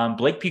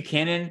 Blake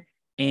Buchanan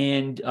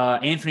and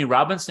Anthony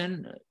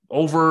Robinson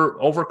over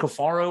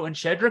Cafaro and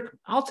Shedrick.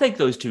 I'll take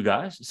those 2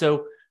 guys.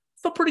 So I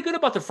feel pretty good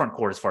about the front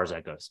court as far as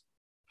that goes.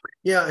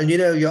 Yeah, and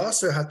you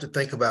also have to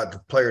think about the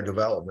player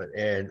development,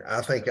 and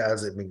I think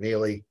Isaac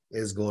McNeely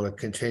is going to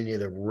continue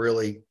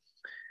to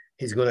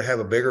he's going to have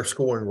a bigger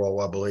scoring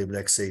role, I believe,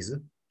 next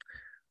season.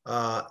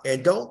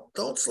 And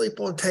don't sleep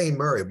on Tane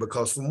Murray,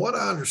 because from what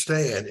I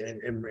understand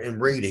in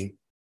reading,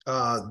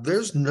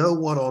 there's no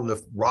one on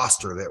the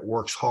roster that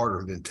works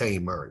harder than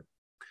Tane Murray,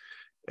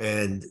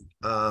 and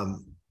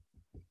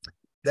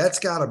that's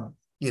got to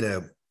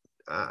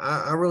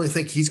I really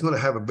think he's going to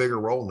have a bigger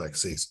role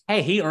next season.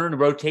 Hey, he earned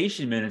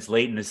rotation minutes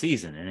late in the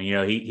season, and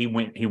he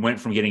went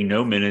from getting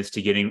no minutes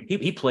to getting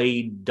he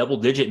played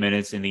double-digit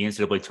minutes in the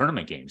NCAA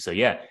tournament game. So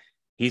yeah,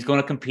 he's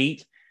going to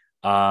compete.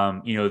 The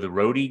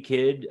roadie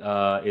kid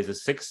is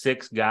a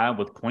 6'6" guy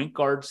with point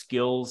guard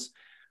skills.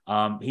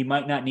 He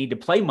might not need to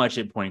play much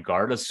at point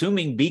guard,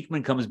 assuming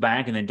Beekman comes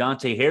back and then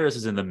Dante Harris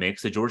is in the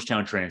mix, the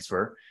Georgetown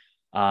transfer.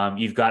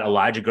 You've got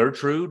Elijah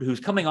Gertrude,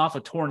 who's coming off a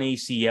torn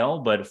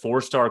ACL, but a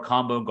 4-star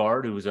combo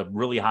guard who was a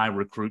really high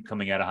recruit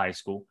coming out of high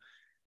school.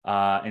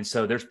 And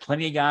so there's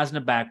plenty of guys in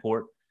the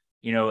backcourt.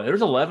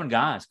 There's 11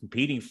 guys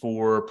competing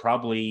for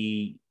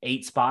probably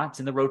 8 spots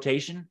in the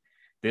rotation.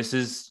 This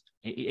is,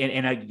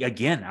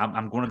 again,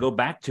 I'm going to go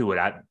back to it.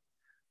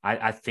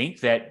 I think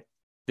that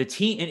the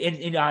team,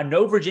 and I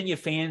know Virginia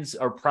fans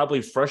are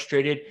probably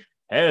frustrated.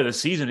 Hey, the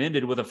season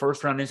ended with a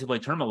first-round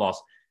NCAA tournament loss.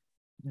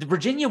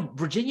 Virginia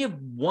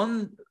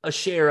won a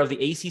share of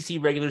the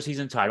ACC regular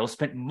season title,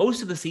 spent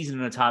most of the season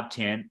in the top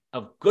 10,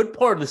 a good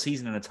part of the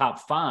season in the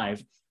top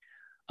 5,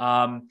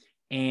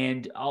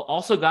 and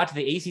also got to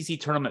the ACC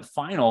tournament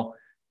final.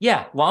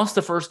 Yeah, lost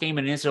the first game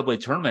in the NCAA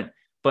tournament,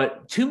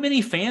 but too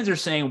many fans are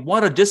saying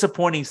what a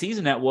disappointing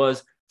season that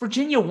was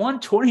Virginia won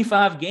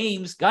 25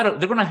 games. They're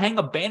going to hang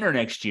a banner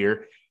next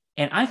year,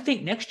 and I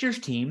think next year's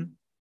team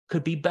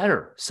could be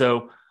better.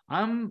 So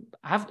I'm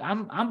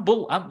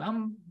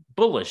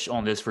bullish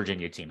on this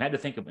Virginia team. I had to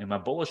think of, am I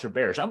bullish or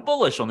bearish? I'm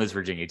bullish on this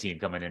Virginia team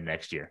coming in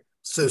next year.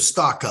 So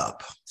stock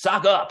up.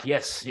 Stock up.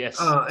 Yes.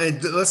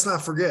 And let's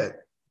not forget,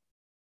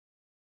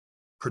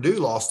 Purdue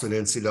lost an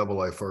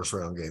NCAA first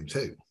round game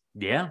too.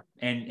 Yeah.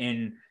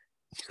 And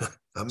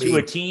I mean, to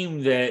a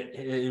team that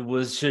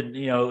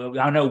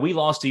I know we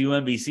lost to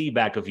UMBC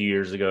back a few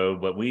years ago,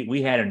 but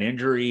we had an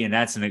injury, and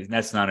that's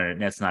not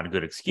a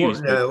good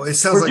excuse. Well, no, it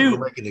sounds like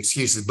we're making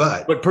excuses,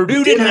 but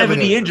Purdue didn't have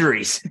any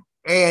injuries.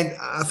 And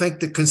I think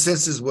the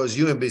consensus was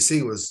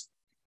UMBC was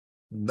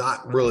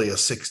not really a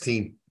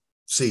 16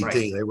 seed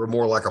team. They were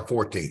more like a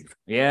 14th.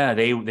 Yeah,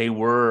 they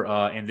were,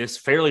 and this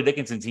Fairleigh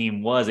Dickinson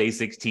team was a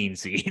 16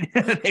 seed.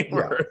 They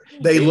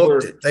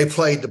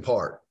played the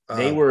part.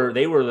 They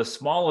were the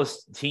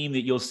smallest team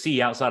that you'll see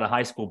outside of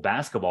high school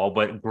basketball,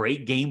 but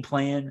great game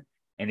plan,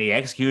 and they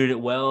executed it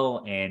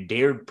well and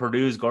dared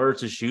Purdue's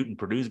guards to shoot, and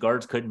Purdue's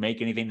guards couldn't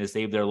make anything to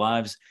save their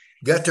lives.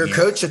 Got their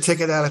coach a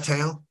ticket out of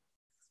town.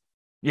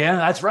 Yeah,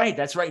 that's right.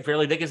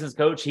 Fairleigh Dickinson's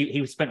coach.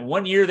 He spent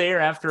 1 year there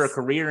after a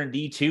career in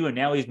D2, and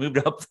now he's moved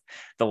up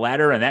the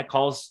ladder, and that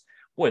caused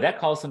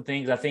some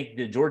things. I think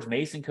the George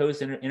Mason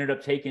coach ended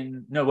up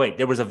taking – no, wait,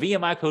 there was a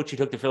VMI coach who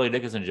took the Fairleigh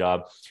Dickinson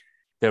job.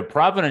 The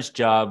Providence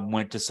job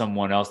went to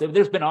someone else.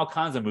 There's been all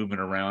kinds of movement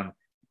around.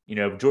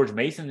 George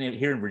Mason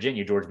here in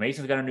Virginia, George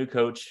Mason's got a new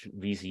coach.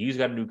 VCU's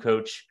got a new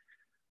coach.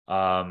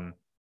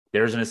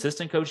 There's an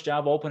assistant coach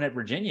job open at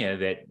Virginia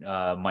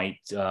that might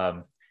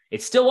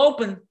it's still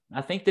open.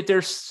 I think that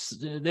there's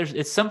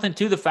it's something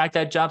to the fact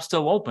that job's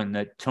still open,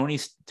 that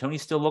Tony's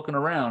still looking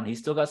around. He's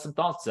still got some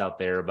thoughts out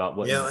there about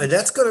what. Yeah, and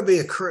that's going to be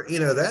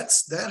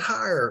that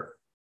hire.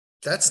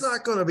 That's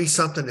not going to be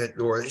something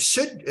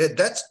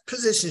that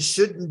position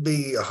shouldn't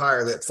be a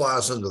hire that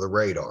flies under the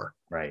radar.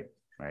 Right.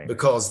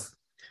 Because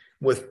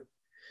with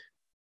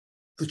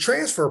the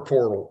transfer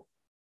portal,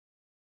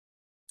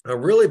 I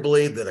really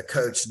believe that a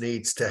coach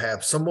needs to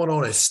have someone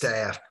on his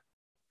staff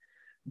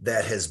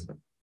that has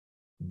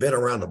been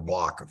around the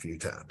block a few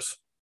times.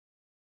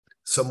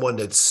 Someone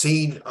that's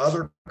seen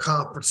other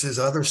conferences,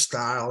 other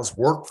styles,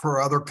 worked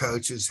for other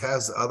coaches,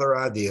 has other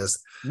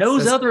ideas.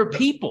 Knows other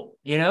people,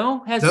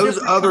 has knows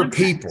other contacts.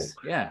 People.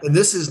 Yeah. And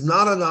this is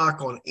not a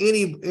knock on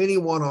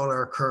anyone on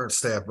our current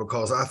staff,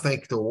 because I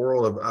think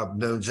I've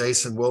known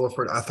Jason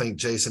Williford. I think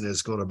Jason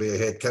is going to be a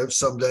head coach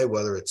someday,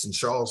 whether it's in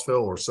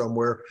Charlottesville or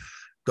somewhere.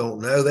 Don't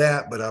know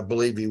that, but I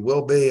believe he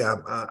will be.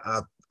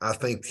 I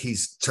think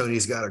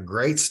Tony's got a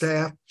great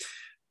staff,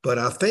 but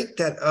I think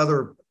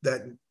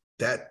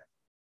that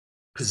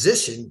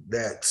position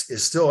that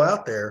is still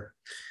out there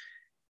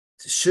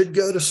should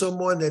go to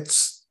someone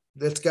that's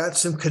got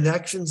some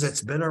connections,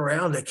 that's been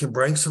around, that can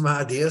bring some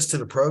ideas to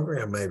the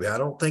program. Maybe I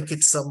don't think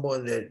it's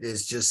someone that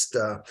is just.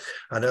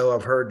 I know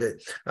I've heard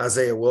that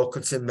Isaiah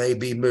Wilkinson may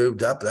be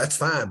moved up. That's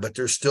fine, but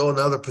there's still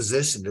another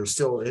position. There's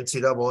still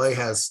NCAA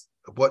has.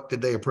 What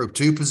did they approve?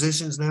 2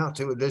 positions now,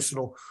 2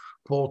 additional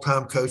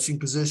full-time coaching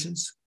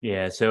positions.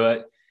 Yeah,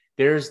 so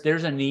there's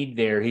a need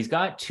there. He's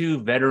got 2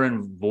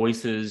 veteran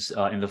voices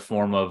in the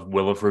form of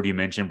Williford. You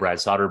mentioned Brad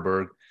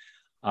Soderberg,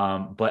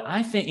 but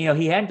I think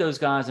he had those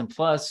guys, and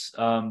plus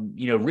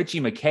Richie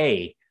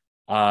McKay,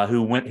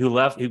 who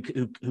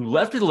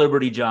left the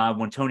Liberty job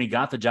when Tony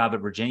got the job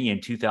at Virginia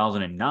in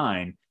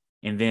 2009.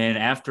 And then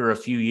after a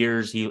few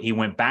years, he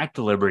went back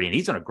to Liberty, and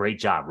he's done a great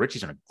job.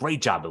 Richie's done a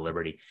great job at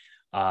Liberty.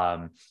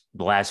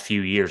 The last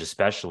few years,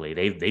 especially,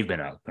 they've been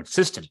a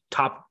consistent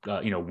top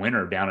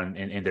winner down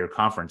in their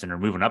conference, and they're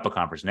moving up a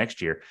conference next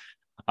year.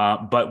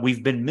 But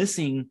we've been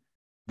missing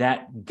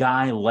that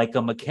guy like a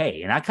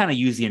McKay, and I kind of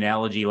use the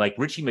analogy like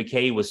Richie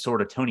McKay was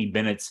sort of Tony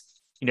Bennett's.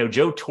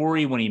 Joe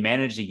Torre, when he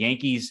managed the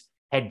Yankees,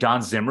 had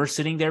Don Zimmer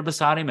sitting there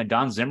beside him, and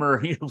Don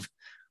Zimmer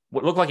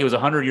looked like he was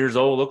 100 years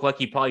old. Looked like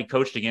he probably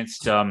coached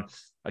against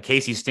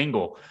Casey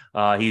Stengel.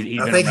 I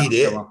think he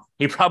did.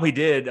 He probably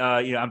did.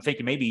 I'm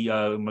thinking maybe.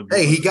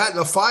 Hey, he got in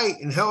a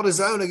fight and held his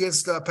own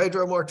against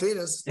Pedro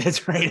Martinez.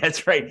 That's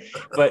right.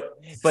 But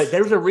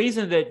there's a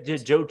reason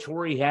that Joe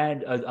Torre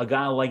had a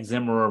guy like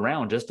Zimmer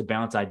around just to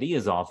bounce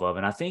ideas off of,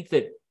 and I think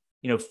that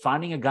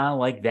finding a guy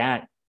like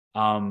that,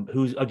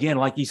 who's, again,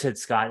 like you said,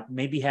 Scott,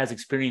 maybe has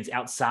experience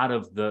outside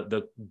of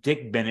the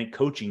Dick Bennett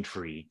coaching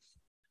tree,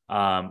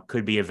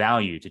 could be of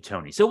value to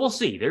Tony. So we'll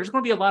see. There's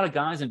going to be a lot of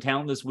guys in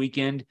town this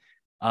weekend.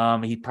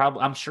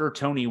 I'm sure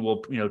Tony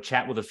will,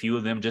 chat with a few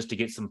of them just to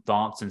get some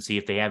thoughts and see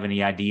if they have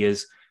any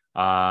ideas,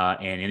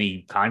 and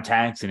any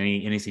contacts and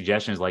any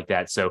suggestions like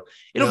that. So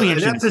it'll be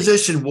interesting. That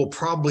position will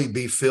probably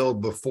be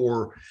filled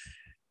before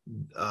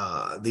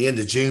the end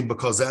of June,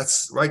 because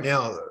that's right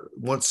now.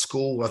 I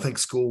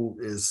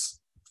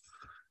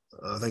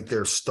think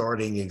they're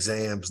starting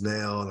exams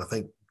now, and I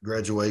think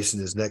graduation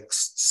is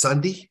next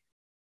Sunday.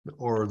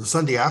 Or the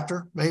Sunday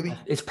after, maybe?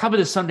 It's probably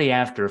the Sunday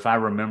after, if I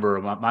remember.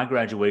 My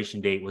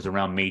graduation date was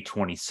around May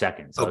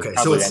 22nd. So okay,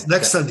 so it's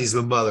next Sunday's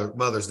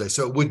Mother's Day.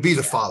 So it would be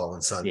the following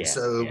Sunday.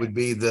 It would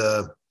be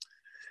the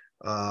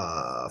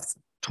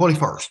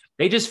 21st.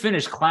 They just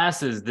finished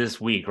classes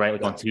this week, right?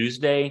 Like on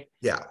Tuesday.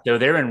 Yeah. So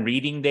they're in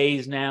reading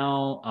days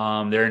now.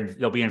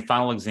 They'll be in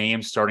final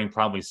exams starting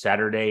probably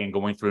Saturday and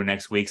going through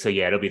next week. So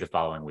yeah, it'll be the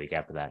following week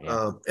after that.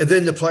 Yeah. And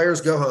then the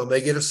players go home.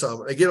 They get a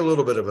summer. They get a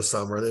little bit of a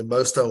summer. And then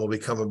most of them will be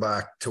coming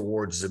back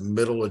towards the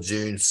middle of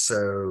June.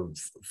 So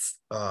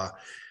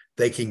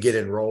they can get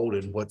enrolled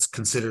in what's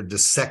considered the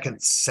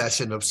second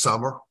session of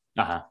summer.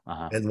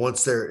 And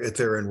once if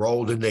they're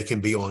enrolled, then they can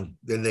be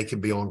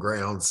on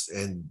grounds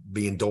and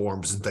be in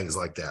dorms and things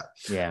like that.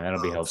 Yeah,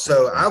 that'll be helpful.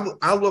 So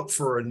I look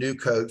for a new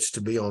coach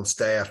to be on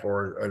staff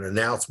or an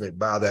announcement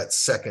by that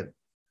second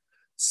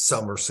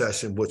summer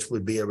session, which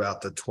would be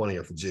about the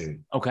 20th of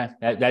June. Okay,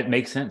 that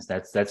makes sense.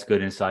 That's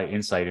good insight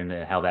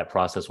into how that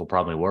process will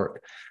probably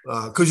work.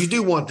 Because you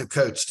do want the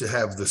coach to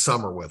have the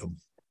summer with them.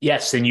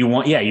 Yes, and you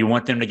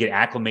want them to get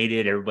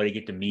acclimated, everybody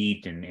get to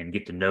meet and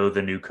get to know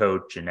the new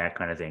coach and that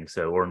kind of thing.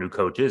 So, or new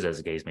coaches, as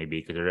the case may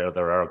be, because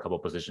there are a couple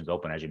of positions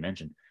open, as you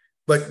mentioned.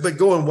 But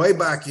going way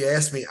back, you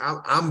asked me,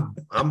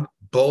 I'm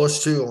bullish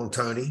too on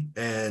Tony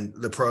and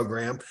the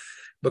program,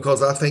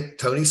 because I think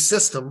Tony's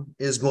system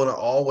is going to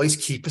always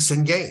keep us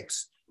in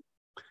games.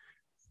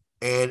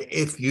 And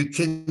if you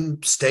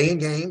can stay in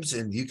games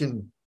and you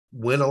can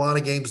win a lot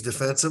of games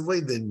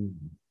defensively, then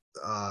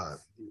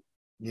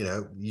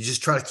you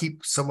just try to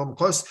keep some of them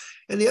close.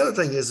 And the other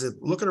thing is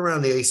that looking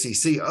around the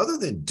ACC, other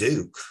than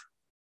Duke,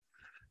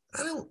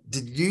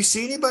 did you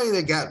see anybody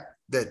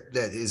that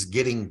is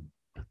getting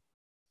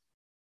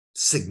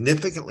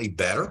significantly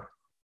better?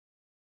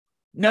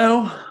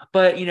 No,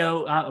 but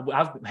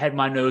I've had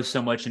my nose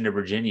so much into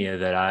Virginia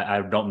that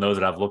I don't know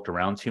that I've looked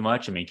around too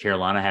much. I mean,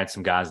 Carolina had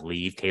some guys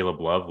leave.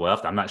 Caleb Love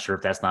left. I'm not sure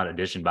if that's not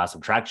addition by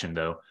subtraction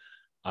though.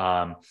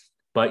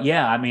 But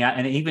yeah, I mean,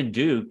 and even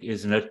Duke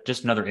is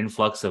just another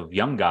influx of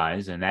young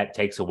guys, and that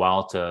takes a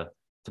while to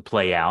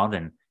play out.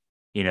 And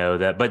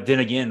that, but then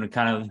again,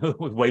 kind of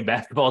the way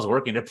basketball is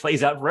working, it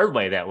plays out for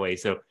everybody that way.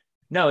 So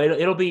no,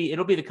 it'll be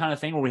the kind of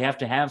thing where we have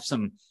to have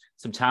some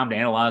time to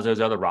analyze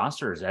those other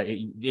rosters.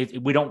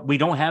 We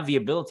don't have the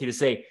ability to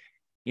say,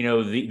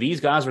 these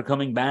guys are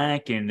coming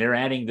back and they're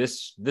adding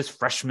this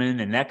freshman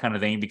and that kind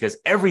of thing, because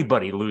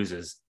everybody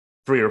loses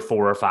 3 or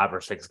 4 or 5 or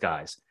 6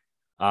 guys.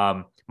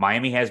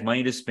 Miami has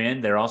money to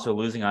spend. They're also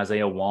losing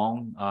Isaiah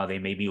Wong. They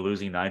may be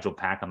losing Nigel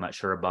Pack. I'm not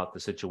sure about the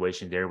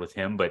situation there with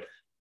him, but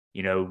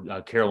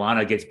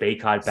Carolina gets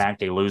Baycott back.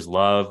 They lose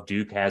Love.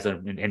 Duke has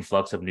an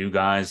influx of new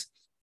guys.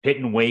 Pitt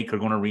and Wake are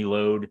going to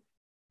reload.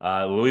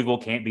 Louisville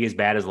can't be as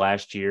bad as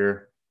last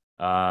year.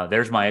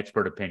 There's my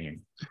expert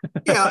opinion.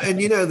 Yeah, and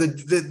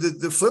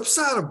the flip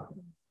side of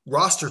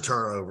roster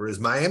turnover is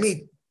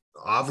Miami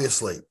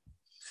obviously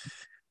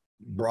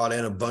brought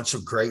in a bunch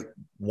of great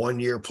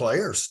one-year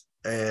players,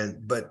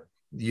 but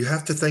you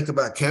have to think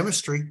about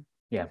chemistry.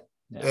 Yeah.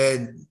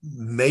 And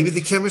maybe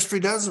the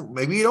chemistry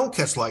maybe you don't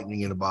catch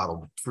lightning in a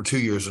bottle for 2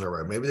 years in a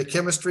row. Maybe the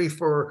chemistry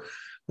for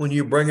when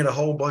you bring in a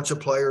whole bunch of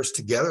players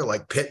together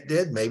like Pitt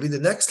did, maybe the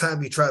next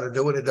time you try to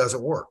do it, it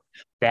doesn't work.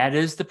 That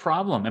is the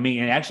problem. I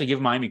mean, and actually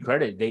give Miami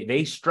credit.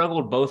 They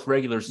struggled both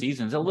regular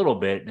seasons a little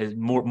bit,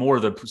 more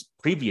of the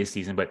previous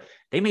season, but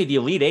they made the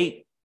Elite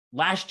Eight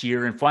last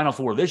year and Final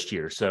Four this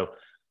year. So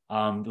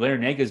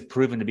Larinaga has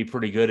proven to be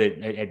pretty good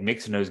at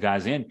mixing those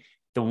guys in.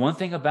 The one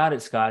thing about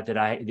it, Scott,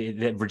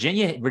 that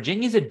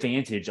Virginia's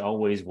advantage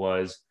always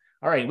was,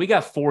 all right, we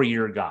got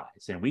 4-year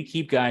guys and we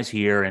keep guys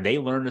here and they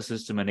learn the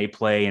system and they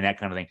play and that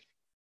kind of thing.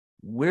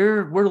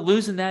 We're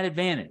losing that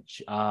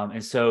advantage.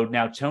 And so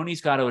now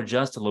Tony's got to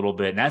adjust a little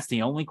bit. And that's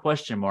the only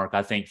question mark,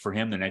 I think, for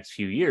him the next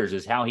few years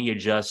is how he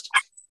adjusts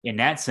in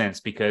that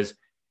sense, because,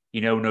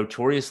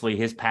 notoriously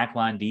his pack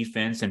line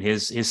defense and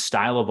his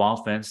style of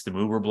offense, the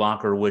mover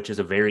blocker, which is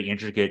a very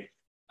intricate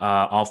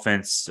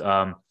offense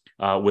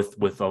with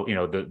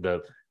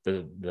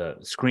the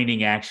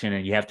screening action,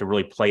 and you have to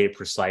really play it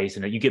precise,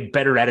 and you get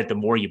better at it the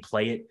more you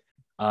play it.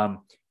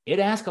 It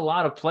asks a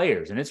lot of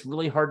players, and it's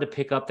really hard to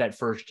pick up that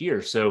first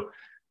year. So,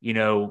 he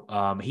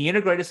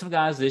integrated some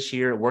guys this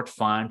year. It worked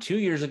fine. 2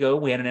 years ago,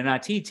 we had an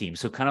NIT team.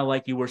 So kind of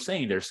like you were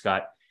saying there,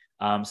 Scott,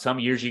 some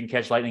years you can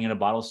catch lightning in a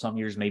bottle, some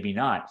years maybe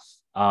not.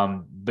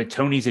 But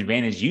Tony's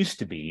advantage used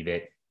to be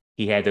that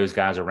he had those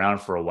guys around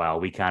for a while.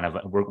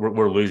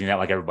 We're losing that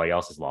like everybody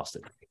else has lost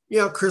it.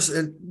 Yeah, Chris,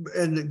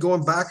 and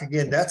going back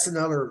again, that's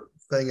another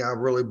thing I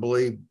really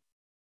believe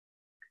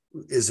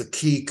is a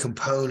key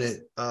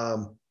component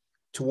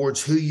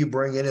towards who you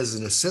bring in as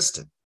an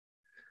assistant.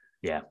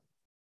 Yeah.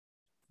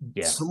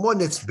 Someone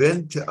that's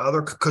been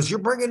to because you're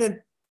bringing in,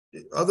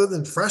 other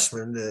than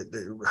freshmen,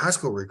 the high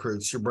school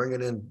recruits, you're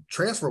bringing in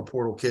transfer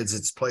portal kids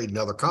that's played in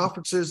other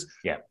conferences.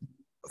 Yeah.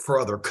 For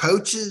other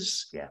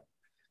coaches. Yeah.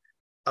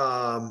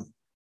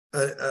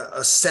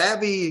 A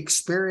savvy,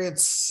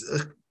 experienced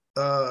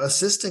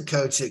assistant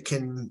coach that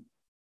can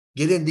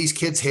get in these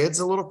kids' heads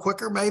a little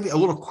quicker,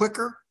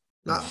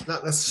 not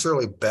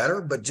necessarily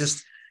better, but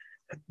just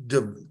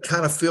to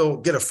kind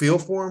of get a feel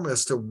for them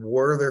as to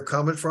where they're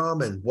coming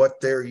from and what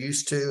they're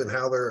used to and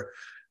how they're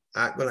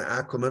going to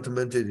acclimate them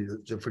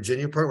into the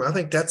Virginia program. I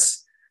think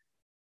that's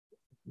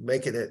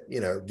making it,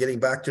 getting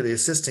back to the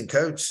assistant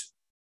coach.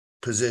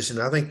 position.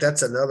 I think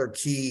that's another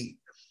key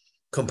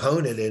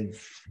component in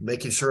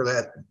making sure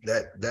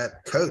that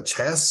coach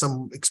has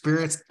some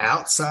experience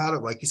outside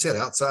of, like you said,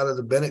 outside of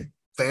the Bennett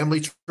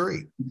family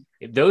tree.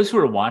 If those who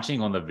are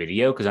watching on the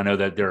video, because I know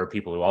that there are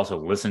people who also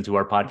listen to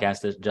our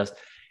podcast, just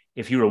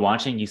if you were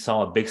watching, you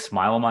saw a big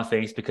smile on my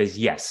face because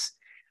yes,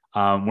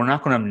 we're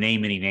not going to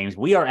name any names.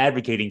 We are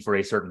advocating for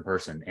a certain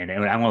person, and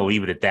I'm going to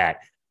leave it at that.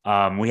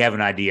 We have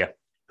an idea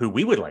who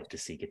we would like to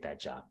see get that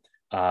job.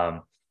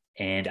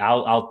 And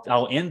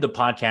I'll end the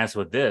podcast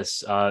with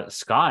this.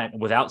 Scott,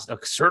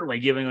 without certainly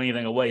giving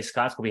anything away,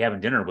 Scott's going to be having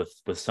dinner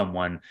with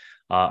someone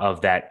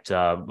of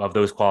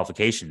those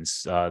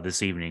qualifications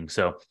this evening.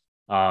 So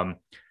I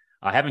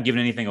haven't given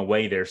anything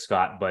away there,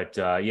 Scott, but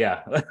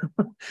yeah,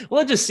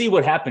 we'll just see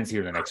what happens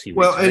here in the next few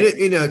weeks. Well, right?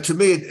 And to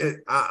me,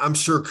 I'm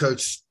sure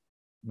Coach,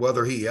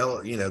 whether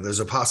there's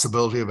a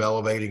possibility of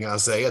elevating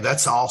Isaiah.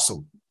 That's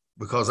awesome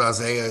because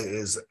Isaiah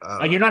is.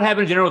 You're not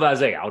having dinner with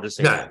Isaiah. I'll just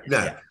say that.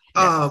 No.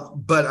 Yeah.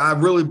 But I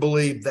really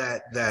believe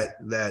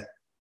that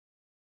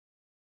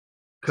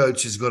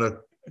Coach is going to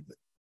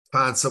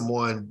find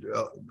someone,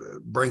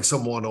 bring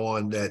someone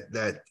on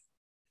that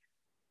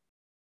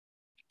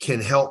can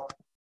help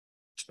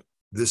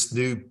this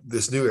new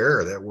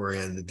era that we're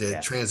in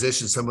to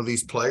transition some of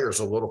these players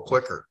a little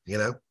quicker.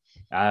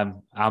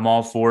 I'm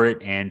all for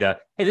it. And hey,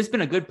 this has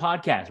been a good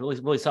podcast,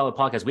 really solid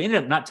podcast. We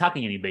ended up not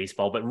talking any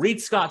baseball, but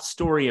read Scott's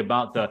story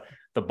about the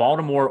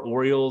Baltimore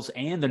Orioles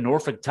and the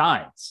Norfolk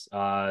Tides,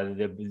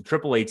 the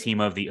AAA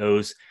team of the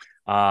O's.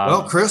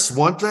 Well, Chris,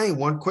 one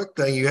quick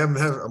thing you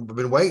I've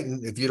been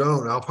waiting. If you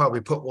don't, I'll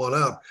probably put one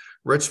up.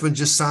 Richmond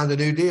just signed a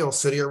new deal.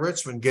 City of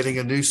Richmond getting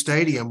a new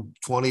stadium,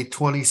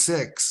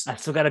 2026. I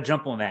still got to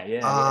jump on that.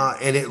 Yeah.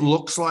 And it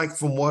looks like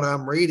from what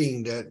I'm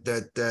reading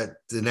that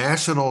the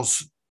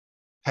Nationals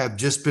have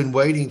just been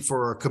waiting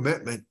for a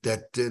commitment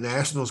that the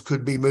Nationals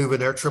could be moving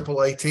their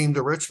AAA team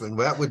to Richmond.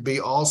 That would be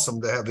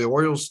awesome to have the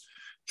Orioles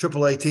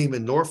AAA team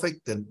in Norfolk,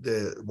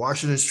 the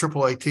Washington's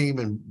AAA team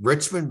in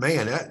Richmond.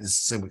 Man, that is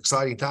some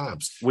exciting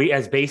times. We,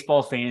 as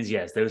baseball fans,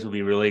 yes, those will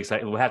be really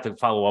exciting. We'll have to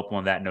follow up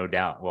on that, no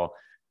doubt. Well,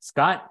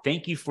 Scott,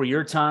 thank you for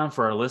your time.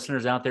 For our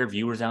listeners out there,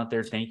 viewers out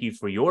there, thank you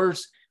for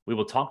yours. We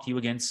will talk to you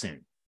again soon.